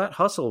 So that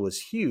hustle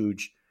was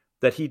huge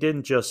that he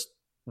didn't just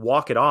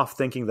walk it off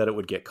thinking that it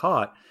would get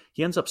caught.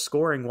 He ends up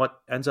scoring what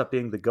ends up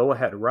being the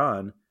go-ahead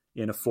run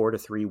in a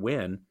 4-3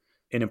 win,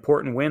 an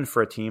important win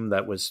for a team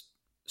that was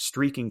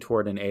streaking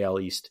toward an AL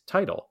East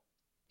title.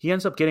 He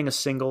ends up getting a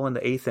single in the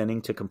 8th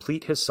inning to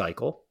complete his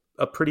cycle,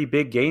 a pretty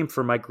big game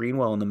for Mike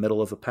Greenwell in the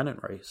middle of a pennant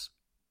race.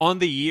 On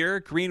the year,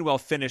 Greenwell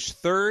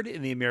finished 3rd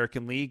in the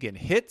American League in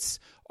hits,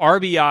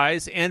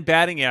 RBIs, and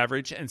batting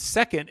average, and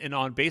 2nd in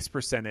on-base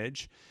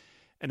percentage.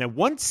 And a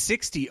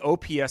 160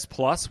 OPS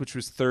plus, which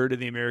was 3rd in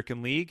the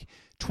American League,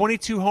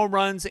 22 home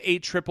runs,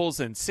 8 triples,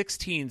 and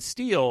 16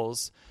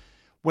 steals.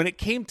 When it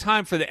came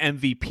time for the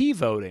MVP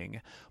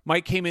voting,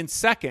 Mike came in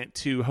 2nd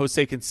to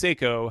Jose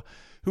Canseco,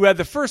 who had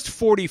the first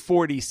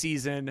 40-40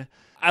 season.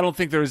 I don't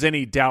think there was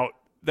any doubt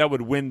that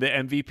would win the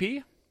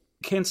MVP.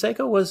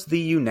 Canseco was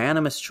the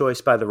unanimous choice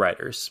by the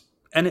writers,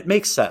 and it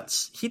makes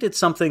sense. He did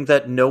something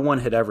that no one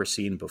had ever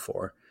seen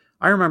before.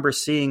 I remember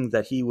seeing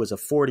that he was a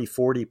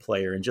 40-40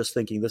 player and just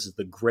thinking this is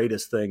the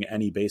greatest thing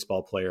any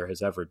baseball player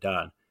has ever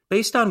done.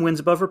 Based on wins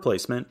above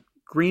replacement,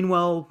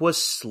 Greenwell was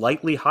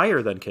slightly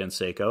higher than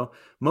Canseco,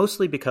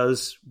 mostly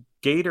because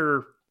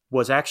Gator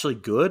was actually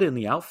good in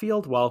the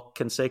outfield while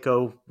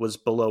Canseco was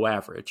below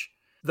average.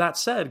 That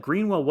said,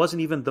 Greenwell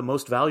wasn't even the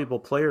most valuable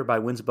player by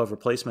wins above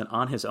replacement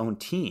on his own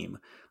team.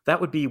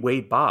 That would be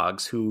Wade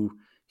Boggs, who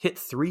hit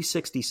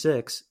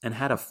 .366 and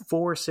had a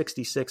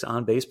 .466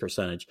 on-base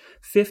percentage,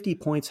 50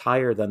 points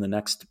higher than the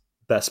next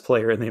best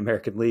player in the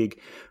American League.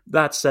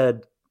 That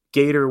said,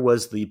 Gator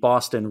was the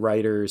Boston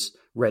writers'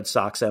 Red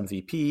Sox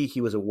MVP.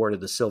 He was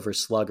awarded the Silver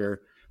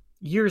Slugger.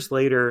 Years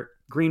later,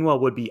 Greenwell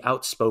would be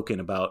outspoken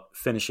about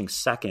finishing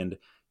 2nd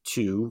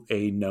to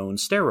a known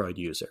steroid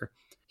user.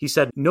 He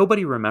said,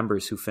 "Nobody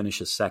remembers who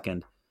finishes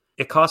 2nd.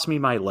 It cost me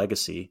my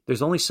legacy.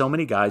 There's only so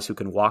many guys who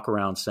can walk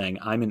around saying,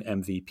 I'm an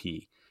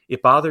MVP.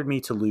 It bothered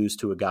me to lose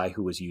to a guy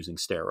who was using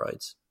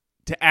steroids."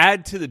 To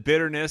add to the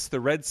bitterness, the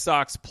Red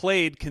Sox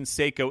played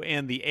Canseco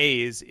and the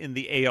A's in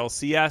the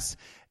ALCS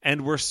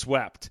and were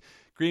swept.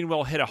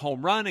 Greenwell hit a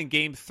home run in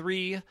Game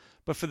 3,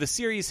 but for the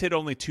series hit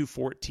only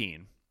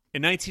 .214.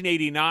 In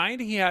 1989,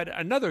 he had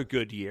another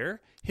good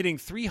year, hitting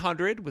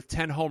 .300 with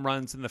 10 home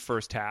runs in the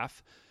first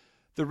half.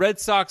 The Red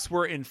Sox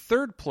were in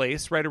 3rd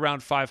place, right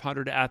around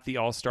 .500 at the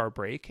All-Star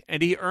break,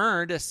 and he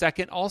earned a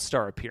 2nd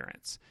All-Star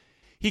appearance.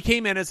 He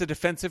came in as a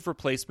defensive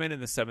replacement in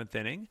the 7th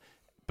inning,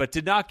 but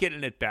did not get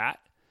an at-bat.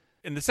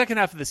 In the second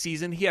half of the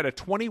season, he had a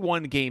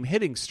 21-game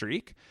hitting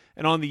streak,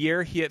 and on the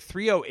year, he hit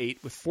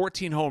 .308 with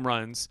 14 home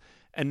runs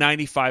and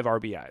 95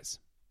 RBIs.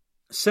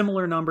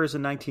 Similar numbers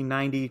in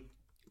 1990,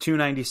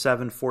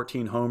 .297,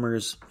 14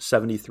 homers,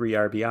 73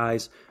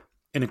 RBIs.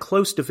 In a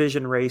close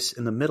division race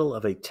in the middle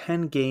of a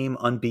 10-game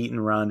unbeaten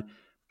run,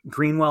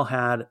 Greenwell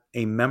had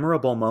a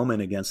memorable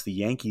moment against the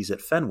Yankees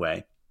at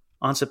Fenway.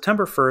 On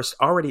September 1st,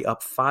 already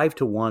up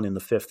 5-1 in the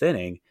fifth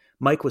inning,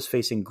 Mike was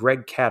facing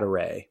Greg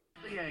Cadaret.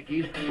 The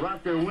Yankees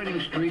brought their winning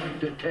streak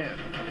to 10.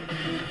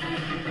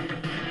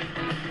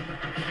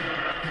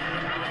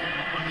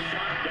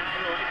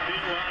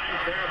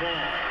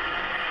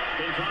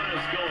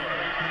 Quintana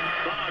scores.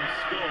 Bob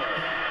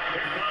scores.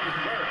 Here comes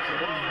Burks. The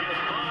ball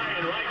gets high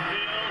in right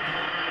field.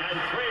 And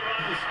 3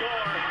 runs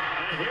score.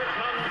 And here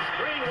comes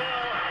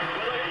Greenwell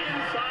with an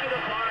inside the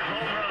park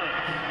home run.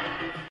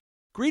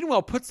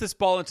 Greenwell puts this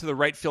ball into the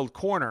right field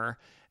corner,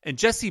 and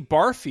Jesse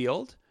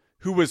Barfield,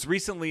 who was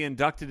recently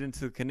inducted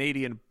into the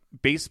Canadian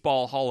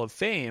Baseball Hall of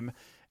Fame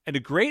and a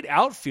great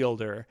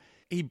outfielder,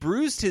 he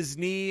bruised his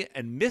knee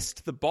and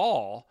missed the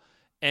ball,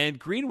 and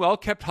Greenwell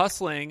kept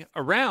hustling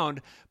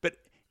around, but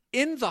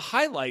in the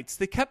highlights,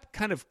 they kept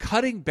kind of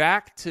cutting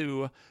back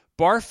to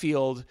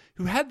Barfield,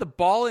 who had the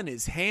ball in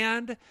his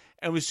hand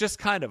and was just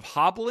kind of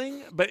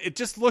hobbling, but it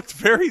just looked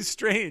very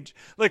strange.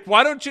 Like,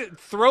 why don't you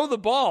throw the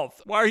ball?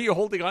 Why are you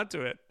holding on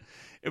to it?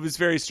 It was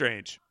very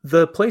strange.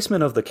 The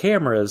placement of the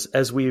cameras,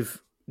 as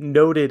we've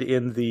noted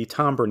in the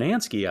Tom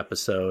Bernansky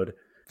episode,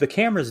 the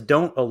cameras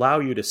don't allow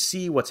you to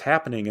see what's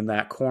happening in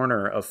that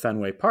corner of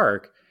Fenway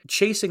Park.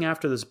 Chasing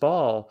after this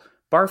ball,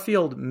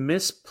 Barfield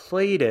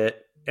misplayed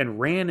it and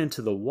ran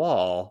into the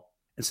wall.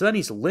 And so then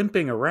he's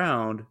limping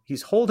around.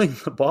 He's holding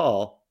the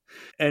ball.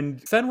 And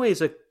Fenway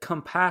is a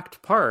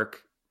compact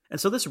park. And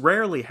so this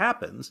rarely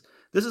happens.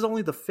 This is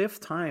only the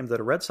 5th time that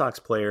a Red Sox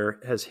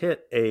player has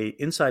hit a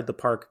inside the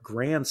park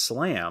grand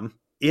slam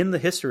in the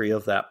history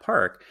of that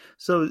park.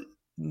 So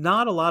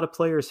not a lot of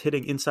players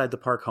hitting inside the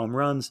park home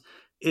runs.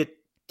 It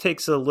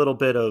takes a little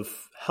bit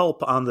of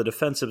help on the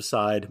defensive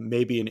side,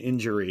 maybe an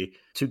injury,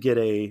 to get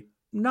a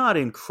not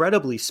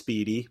incredibly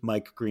speedy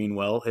Mike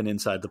Greenwell an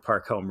inside the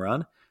park home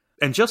run.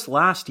 And just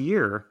last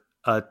year,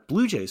 a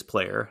Blue Jays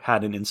player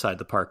had an inside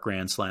the park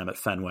grand slam at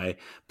Fenway,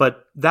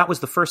 but that was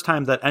the first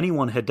time that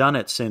anyone had done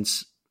it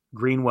since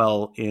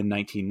Greenwell in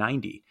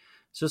 1990.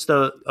 It's just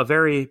a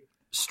very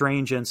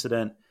strange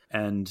incident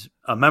and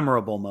a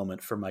memorable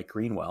moment for Mike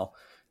Greenwell.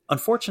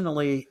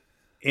 Unfortunately,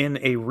 in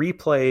a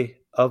replay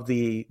of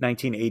the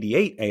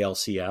 1988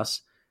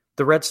 ALCS,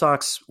 the Red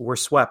Sox were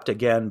swept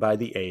again by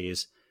the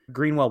A's.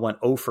 Greenwell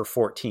went 0 for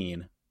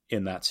 14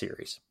 in that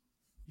series.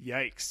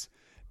 Yikes.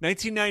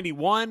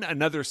 1991,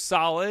 another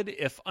solid,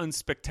 if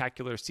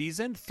unspectacular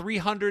season.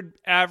 300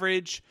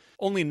 average,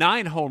 only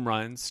 9 home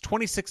runs,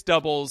 26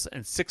 doubles,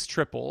 and 6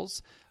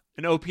 triples,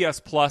 an OPS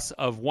plus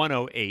of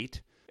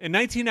 108. In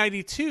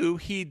 1992,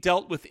 he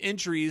dealt with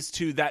injuries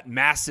to that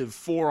massive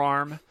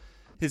forearm,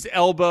 his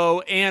elbow,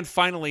 and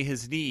finally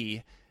his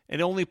knee,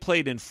 and only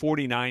played in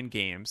 49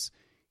 games.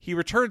 He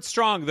returned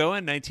strong, though,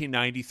 in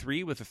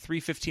 1993 with a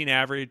 .315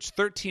 average,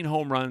 13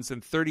 home runs,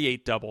 and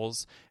 38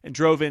 doubles, and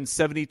drove in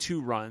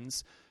 72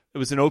 runs. It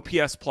was an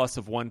OPS plus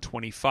of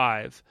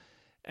 125.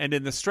 And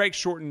in the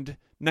strike-shortened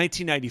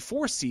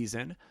 1994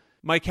 season,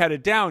 Mike had a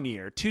down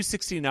year,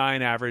 .269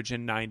 average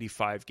in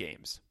 95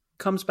 games.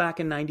 Comes back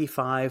in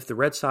 95. The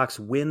Red Sox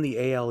win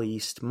the AL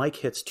East. Mike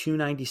hits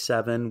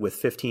 .297 with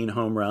 15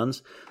 home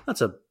runs.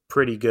 That's a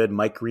pretty good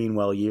Mike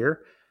Greenwell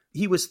year.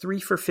 He was 3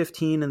 for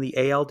 15 in the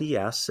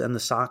ALDS, and the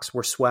Sox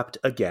were swept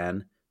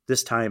again,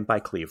 this time by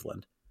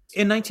Cleveland.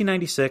 In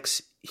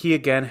 1996, he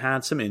again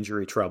had some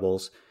injury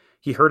troubles.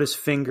 He hurt his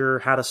finger,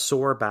 had a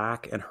sore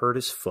back, and hurt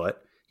his foot.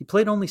 He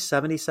played only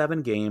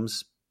 77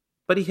 games,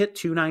 but he hit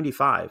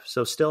 .295,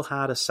 so still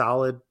had a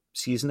solid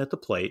season at the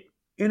plate.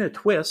 In a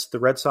twist, the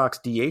Red Sox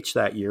DH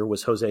that year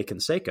was Jose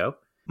Canseco.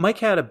 Mike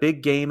had a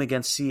big game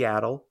against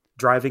Seattle,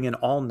 driving in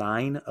all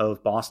 9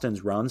 of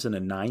Boston's runs in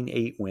a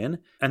 9-8 win.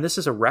 And this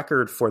is a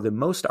record for the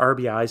most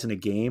RBIs in a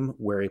game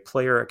where a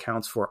player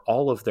accounts for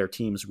all of their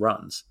team's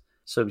runs.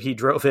 So he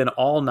drove in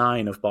all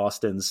 9 of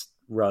Boston's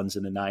runs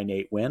in a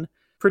 9-8 win.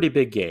 Pretty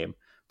big game.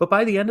 But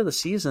by the end of the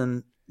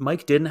season,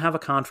 Mike didn't have a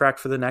contract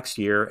for the next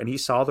year, and he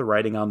saw the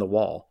writing on the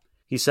wall.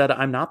 He said,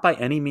 "I'm not by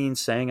any means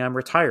saying I'm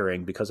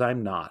retiring, because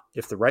I'm not.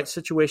 If the right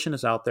situation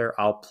is out there,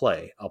 I'll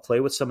play. I'll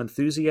play with some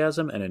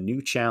enthusiasm and a new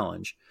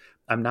challenge.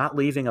 I'm not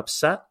leaving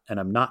upset,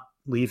 and I'm not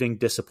leaving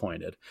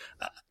disappointed."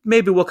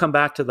 Maybe we'll come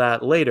back to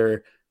that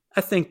later.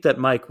 I think that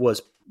Mike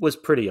was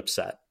pretty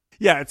upset.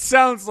 Yeah, it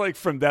sounds like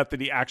from that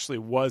he actually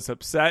was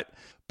upset.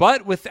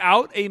 But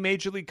without a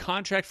major league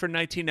contract for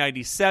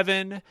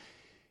 1997,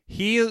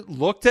 he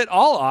looked at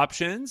all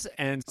options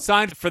and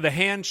signed for the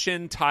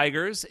Hanshin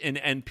Tigers in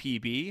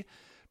NPB.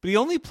 But he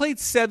only played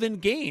 7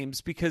 games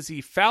because he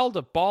fouled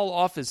a ball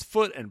off his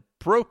foot and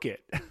broke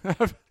it,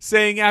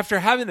 saying, "After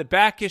having the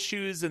back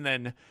issues and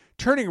then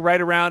turning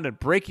right around and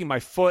breaking my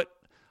foot,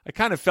 I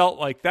kind of felt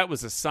like that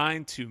was a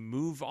sign to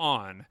move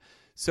on."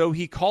 So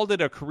he called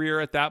it a career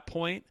at that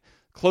point,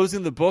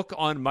 closing the book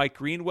on Mike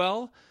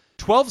Greenwell.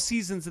 12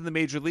 seasons in the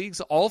major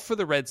leagues, all for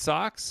the Red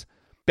Sox.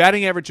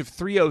 Batting average of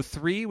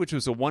 .303, which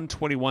was a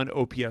 121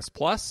 OPS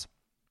plus.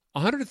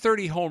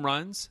 130 home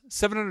runs,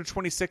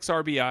 726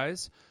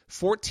 RBIs,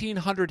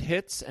 1,400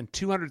 hits, and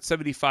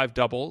 275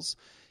 doubles.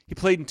 He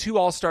played in 2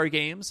 All-Star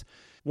games.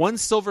 won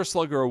Silver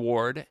Slugger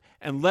Award,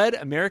 and led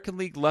American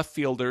League left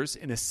fielders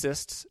in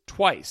assists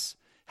twice.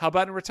 How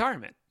about in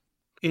retirement?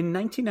 In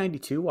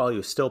 1992, while he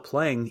was still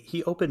playing,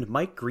 he opened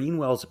Mike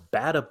Greenwell's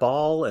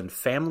Bat-a-Ball and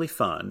Family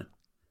Fun.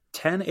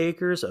 10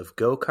 acres of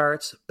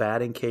go-karts,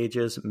 batting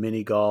cages,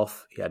 mini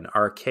golf. He had an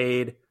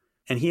arcade,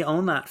 and he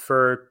owned that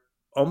for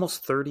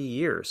almost 30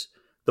 years.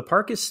 The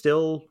park is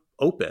still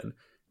open,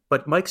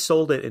 but Mike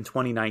sold it in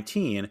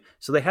 2019,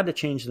 so they had to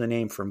change the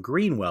name from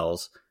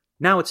Greenwell's.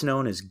 Now it's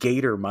known as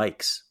Gator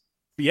Mike's.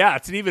 Yeah,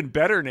 it's an even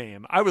better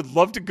name. I would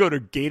love to go to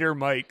Gator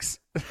Mike's.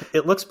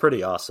 It looks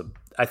pretty awesome.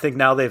 I think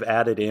now they've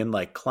added in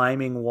like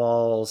climbing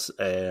walls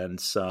and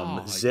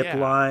some zip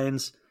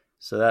lines.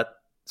 So that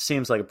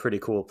seems like a pretty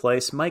cool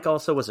place. Mike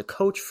also was a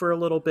coach for a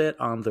little bit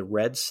on the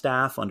Red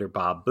staff under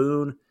Bob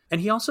Boone.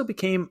 And he also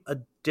became a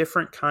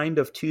different kind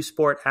of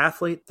two-sport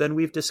athlete than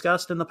we've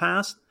discussed in the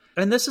past.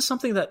 And this is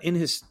something that in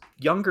his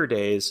younger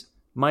days,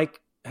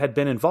 Mike had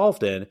been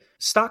involved in,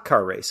 stock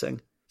car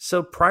racing.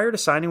 So prior to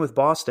signing with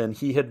Boston,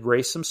 he had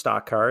raced some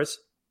stock cars,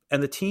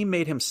 and the team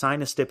made him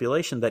sign a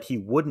stipulation that he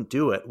wouldn't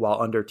do it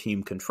while under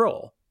team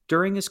control.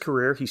 During his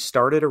career, he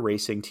started a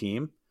racing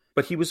team,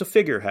 but he was a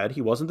figurehead.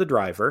 He wasn't the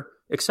driver,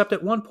 except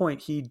at one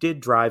point he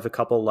did drive a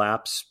couple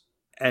laps,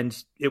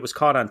 and it was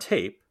caught on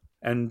tape.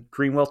 And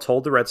Greenwell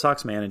told the Red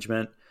Sox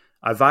management,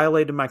 "I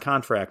violated my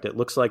contract. It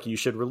looks like you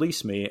should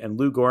release me." And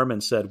Lou Gorman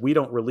said, "We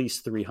don't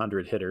release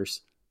 300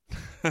 hitters."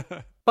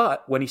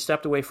 But when he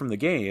stepped away from the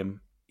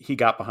game, he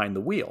got behind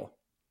the wheel.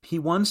 He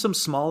won some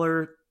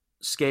smaller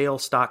scale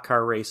stock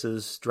car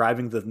races,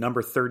 driving the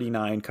number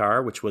 39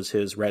 car, which was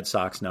his Red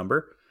Sox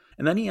number.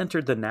 And then he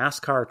entered the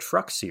NASCAR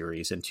Truck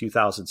Series in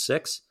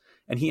 2006,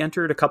 and he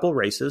entered a couple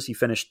races. He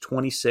finished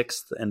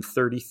 26th and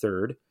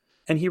 33rd,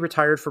 and he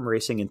retired from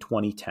racing in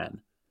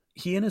 2010.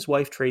 He and his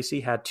wife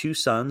Tracy had two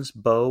sons,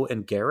 Bo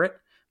and Garrett.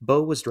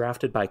 Bo was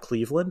drafted by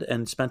Cleveland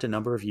and spent a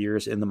number of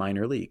years in the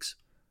minor leagues.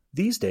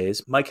 These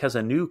days, Mike has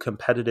a new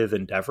competitive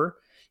endeavor.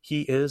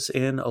 He is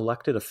an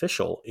elected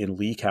official in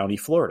Lee County,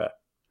 Florida.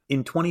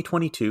 In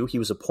 2022, he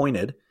was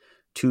appointed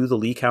to the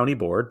Lee County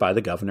Board by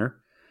the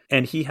governor,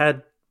 and he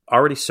had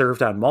already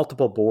served on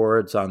multiple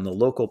boards on the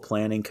local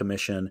planning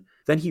commission.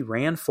 Then he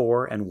ran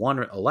for and won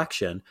an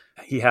election.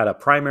 He had a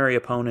primary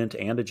opponent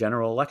and a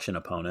general election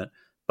opponent,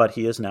 but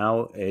he is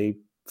now a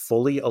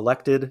fully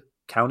elected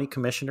county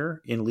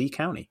commissioner in Lee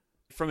County.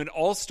 From an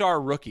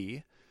all-star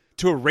rookie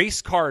to a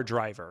race car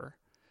driver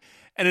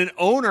and an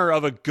owner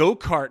of a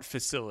go-kart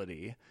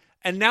facility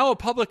and now a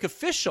public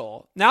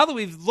official. Now that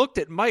we've looked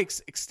at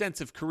Mike's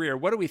extensive career,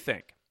 what do we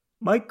think?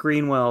 Mike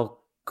Greenwell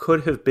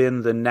could have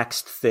been the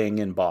next thing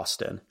in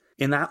Boston,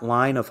 in that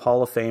line of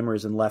Hall of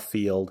Famers in left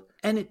field,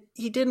 and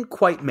he didn't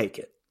quite make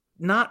it.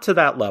 Not to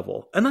that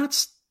level. And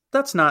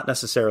that's not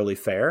necessarily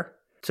fair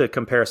to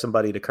compare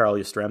somebody to Carl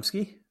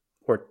Yastrzemski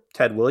or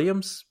Ted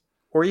Williams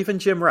or even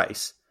Jim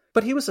Rice.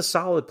 But he was a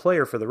solid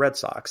player for the Red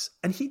Sox,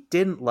 and he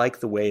didn't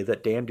like the way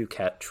that Dan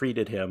Duquette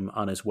treated him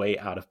on his way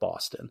out of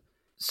Boston.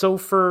 So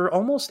for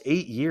almost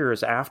 8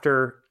 years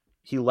after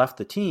he left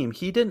the team,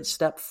 he didn't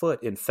step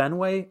foot in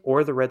Fenway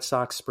or the Red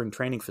Sox spring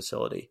training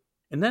facility.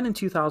 And then in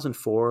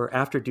 2004,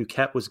 after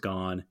Duquette was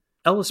gone,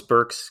 Ellis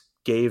Burks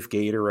gave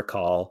Gator a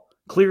call,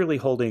 clearly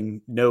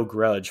holding no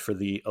grudge for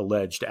the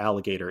alleged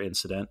alligator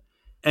incident,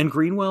 and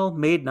Greenwell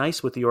made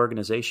nice with the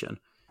organization.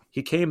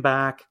 He came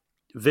back,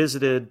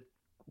 visited,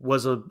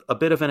 was a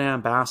bit of an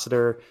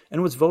ambassador,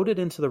 and was voted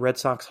into the Red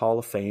Sox Hall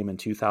of Fame in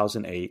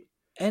 2008.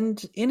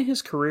 And in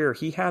his career,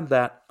 he had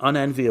that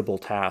unenviable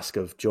task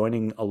of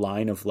joining a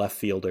line of left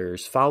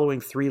fielders,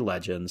 following three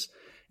legends.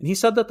 And he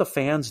said that the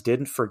fans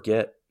didn't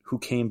forget who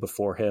came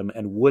before him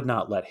and would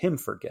not let him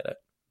forget it.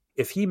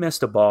 If he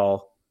missed a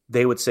ball,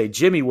 they would say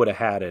Jimmy would have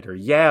had it, or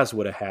Yaz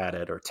would have had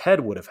it, or Ted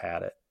would have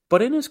had it.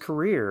 But in his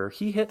career,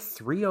 he hit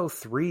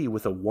 .303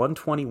 with a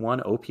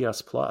 121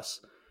 OPS plus.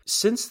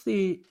 Since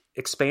the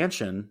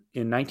expansion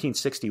in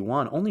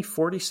 1961, only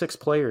 46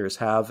 players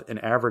have an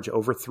average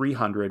over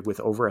 300 with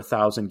over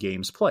 1,000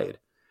 games played.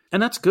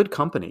 And that's good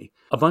company.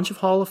 A bunch of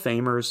Hall of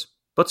Famers,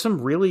 but some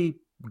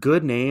really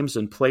good names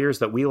and players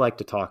that we like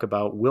to talk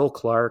about. Will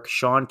Clark,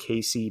 Sean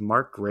Casey,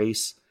 Mark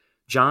Grace,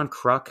 John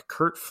Kruk,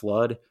 Kurt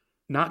Flood.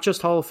 Not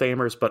just Hall of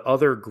Famers, but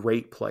other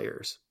great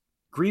players.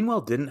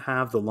 Greenwell didn't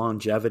have the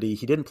longevity.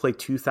 He didn't play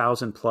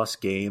 2,000 plus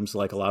games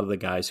like a lot of the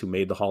guys who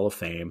made the Hall of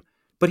Fame,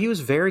 but he was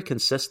very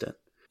consistent.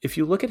 If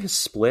you look at his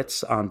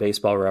splits on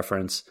Baseball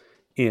Reference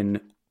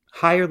in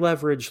higher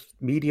leverage,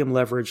 medium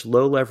leverage,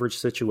 low leverage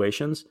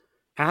situations,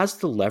 as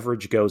the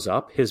leverage goes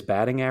up, his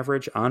batting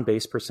average, on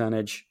base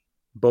percentage,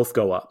 both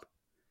go up.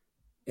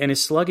 And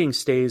his slugging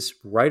stays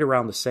right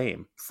around the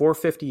same.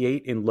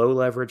 458 in low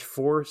leverage,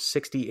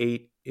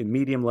 468 in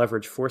medium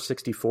leverage,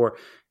 464.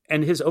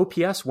 And his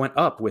OPS went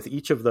up with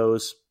each of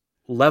those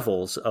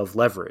levels of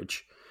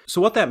leverage.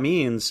 So what that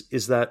means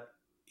is that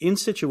in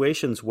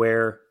situations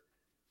where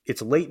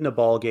it's late in a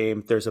ball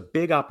game, there's a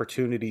big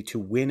opportunity to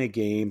win a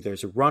game,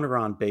 there's a runner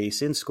on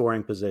base in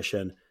scoring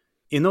position.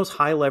 In those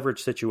high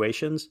leverage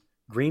situations,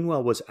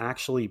 Greenwell was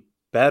actually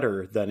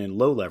better than in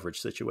low leverage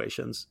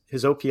situations.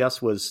 His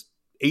OPS was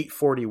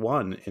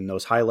 841 in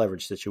those high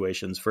leverage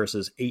situations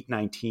versus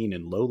 819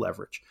 in low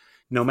leverage.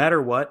 No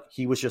matter what,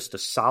 he was just a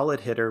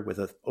solid hitter with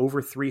a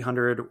over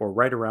 300 or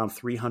right around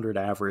 300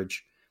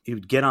 average. He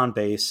would get on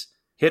base,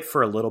 hit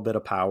for a little bit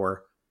of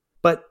power.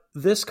 But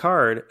this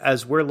card,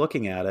 as we're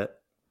looking at it,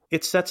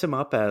 it sets him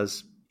up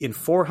as in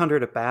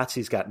 400 at-bats,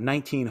 he's got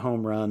 19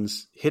 home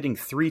runs, hitting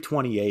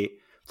 328.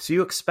 So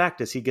you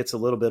expect as he gets a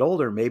little bit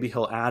older, maybe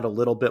he'll add a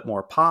little bit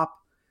more pop.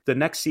 The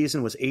next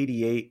season was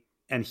 88,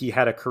 and he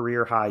had a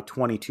career-high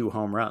 22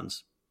 home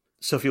runs.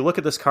 So if you look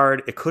at this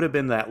card, it could have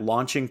been that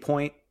launching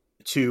point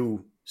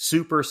to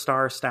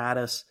superstar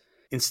status.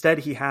 Instead,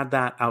 he had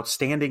that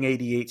outstanding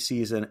 88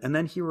 season, and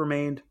then he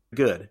remained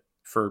good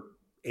for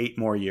 8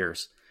 more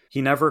years.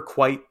 He never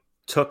quite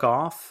took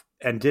off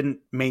and didn't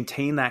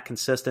maintain that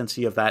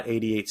consistency of that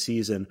 88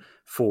 season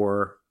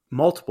for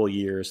multiple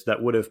years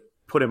that would have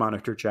put him on a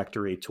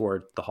trajectory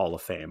toward the Hall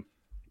of Fame.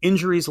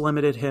 Injuries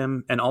limited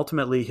him, and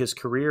ultimately his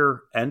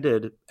career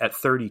ended at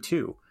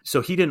 32.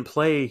 So he didn't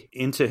play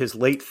into his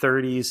late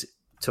 30s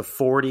to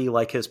 40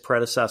 like his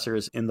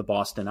predecessors in the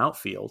Boston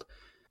outfield.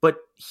 But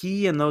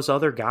he and those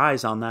other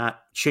guys on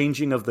that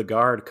changing of the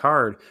guard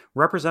card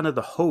represented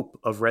the hope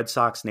of Red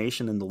Sox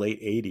Nation in the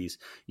late 80s.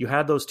 You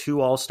had those 2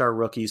 all-star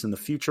rookies and the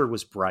future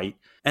was bright.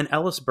 And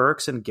Ellis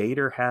Burks and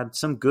Gator had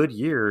some good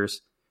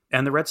years.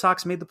 And the Red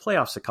Sox made the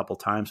playoffs a couple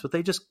times, but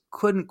they just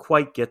couldn't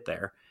quite get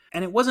there.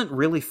 And it wasn't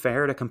really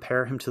fair to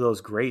compare him to those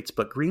greats,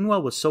 but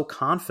Greenwell was so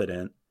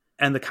confident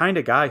and the kind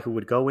of guy who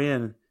would go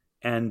in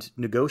and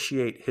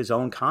negotiate his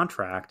own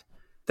contract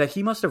that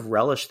he must have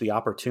relished the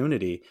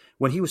opportunity.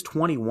 When he was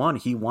 21,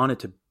 he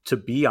wanted to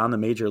be on the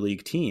major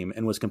league team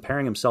and was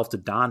comparing himself to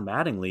Don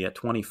Mattingly at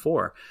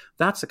 24.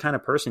 That's the kind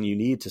of person you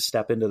need to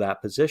step into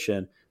that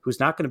position, who's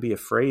not going to be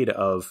afraid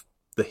of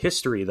the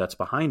history that's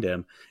behind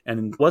him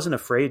and wasn't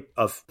afraid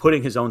of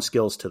putting his own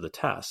skills to the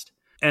test.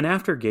 And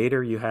after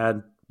Gator, you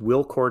had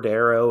Will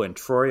Cordero and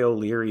Troy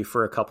O'Leary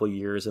for a couple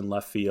years in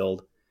left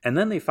field. And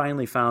then they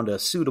finally found a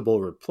suitable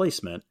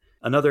replacement.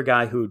 Another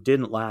guy who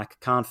didn't lack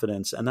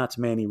confidence, and that's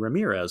Manny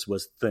Ramirez,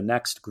 was the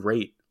next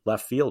great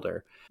left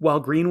fielder. While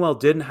Greenwell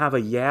didn't have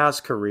a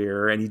Yaz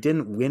career and he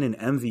didn't win an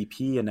MVP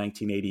in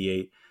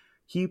 1988,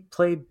 he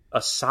played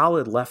a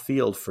solid left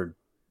field for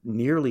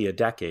nearly a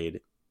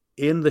decade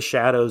in the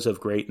shadows of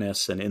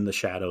greatness and in the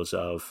shadows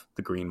of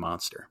the Green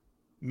Monster.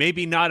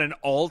 Maybe not an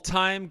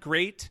all-time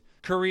great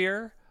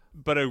career,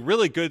 but a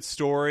really good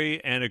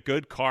story and a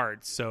good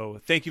card.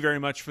 So thank you very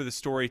much for the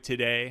story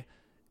today.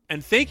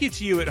 And thank you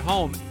to you at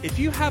home. If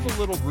you have a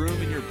little room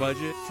in your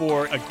budget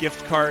for a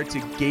gift card to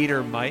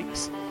Gator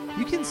Mike's,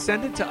 you can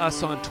send it to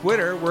us on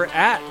Twitter. We're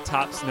at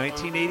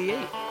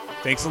Tops1988.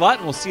 Thanks a lot,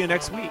 and we'll see you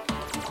next week.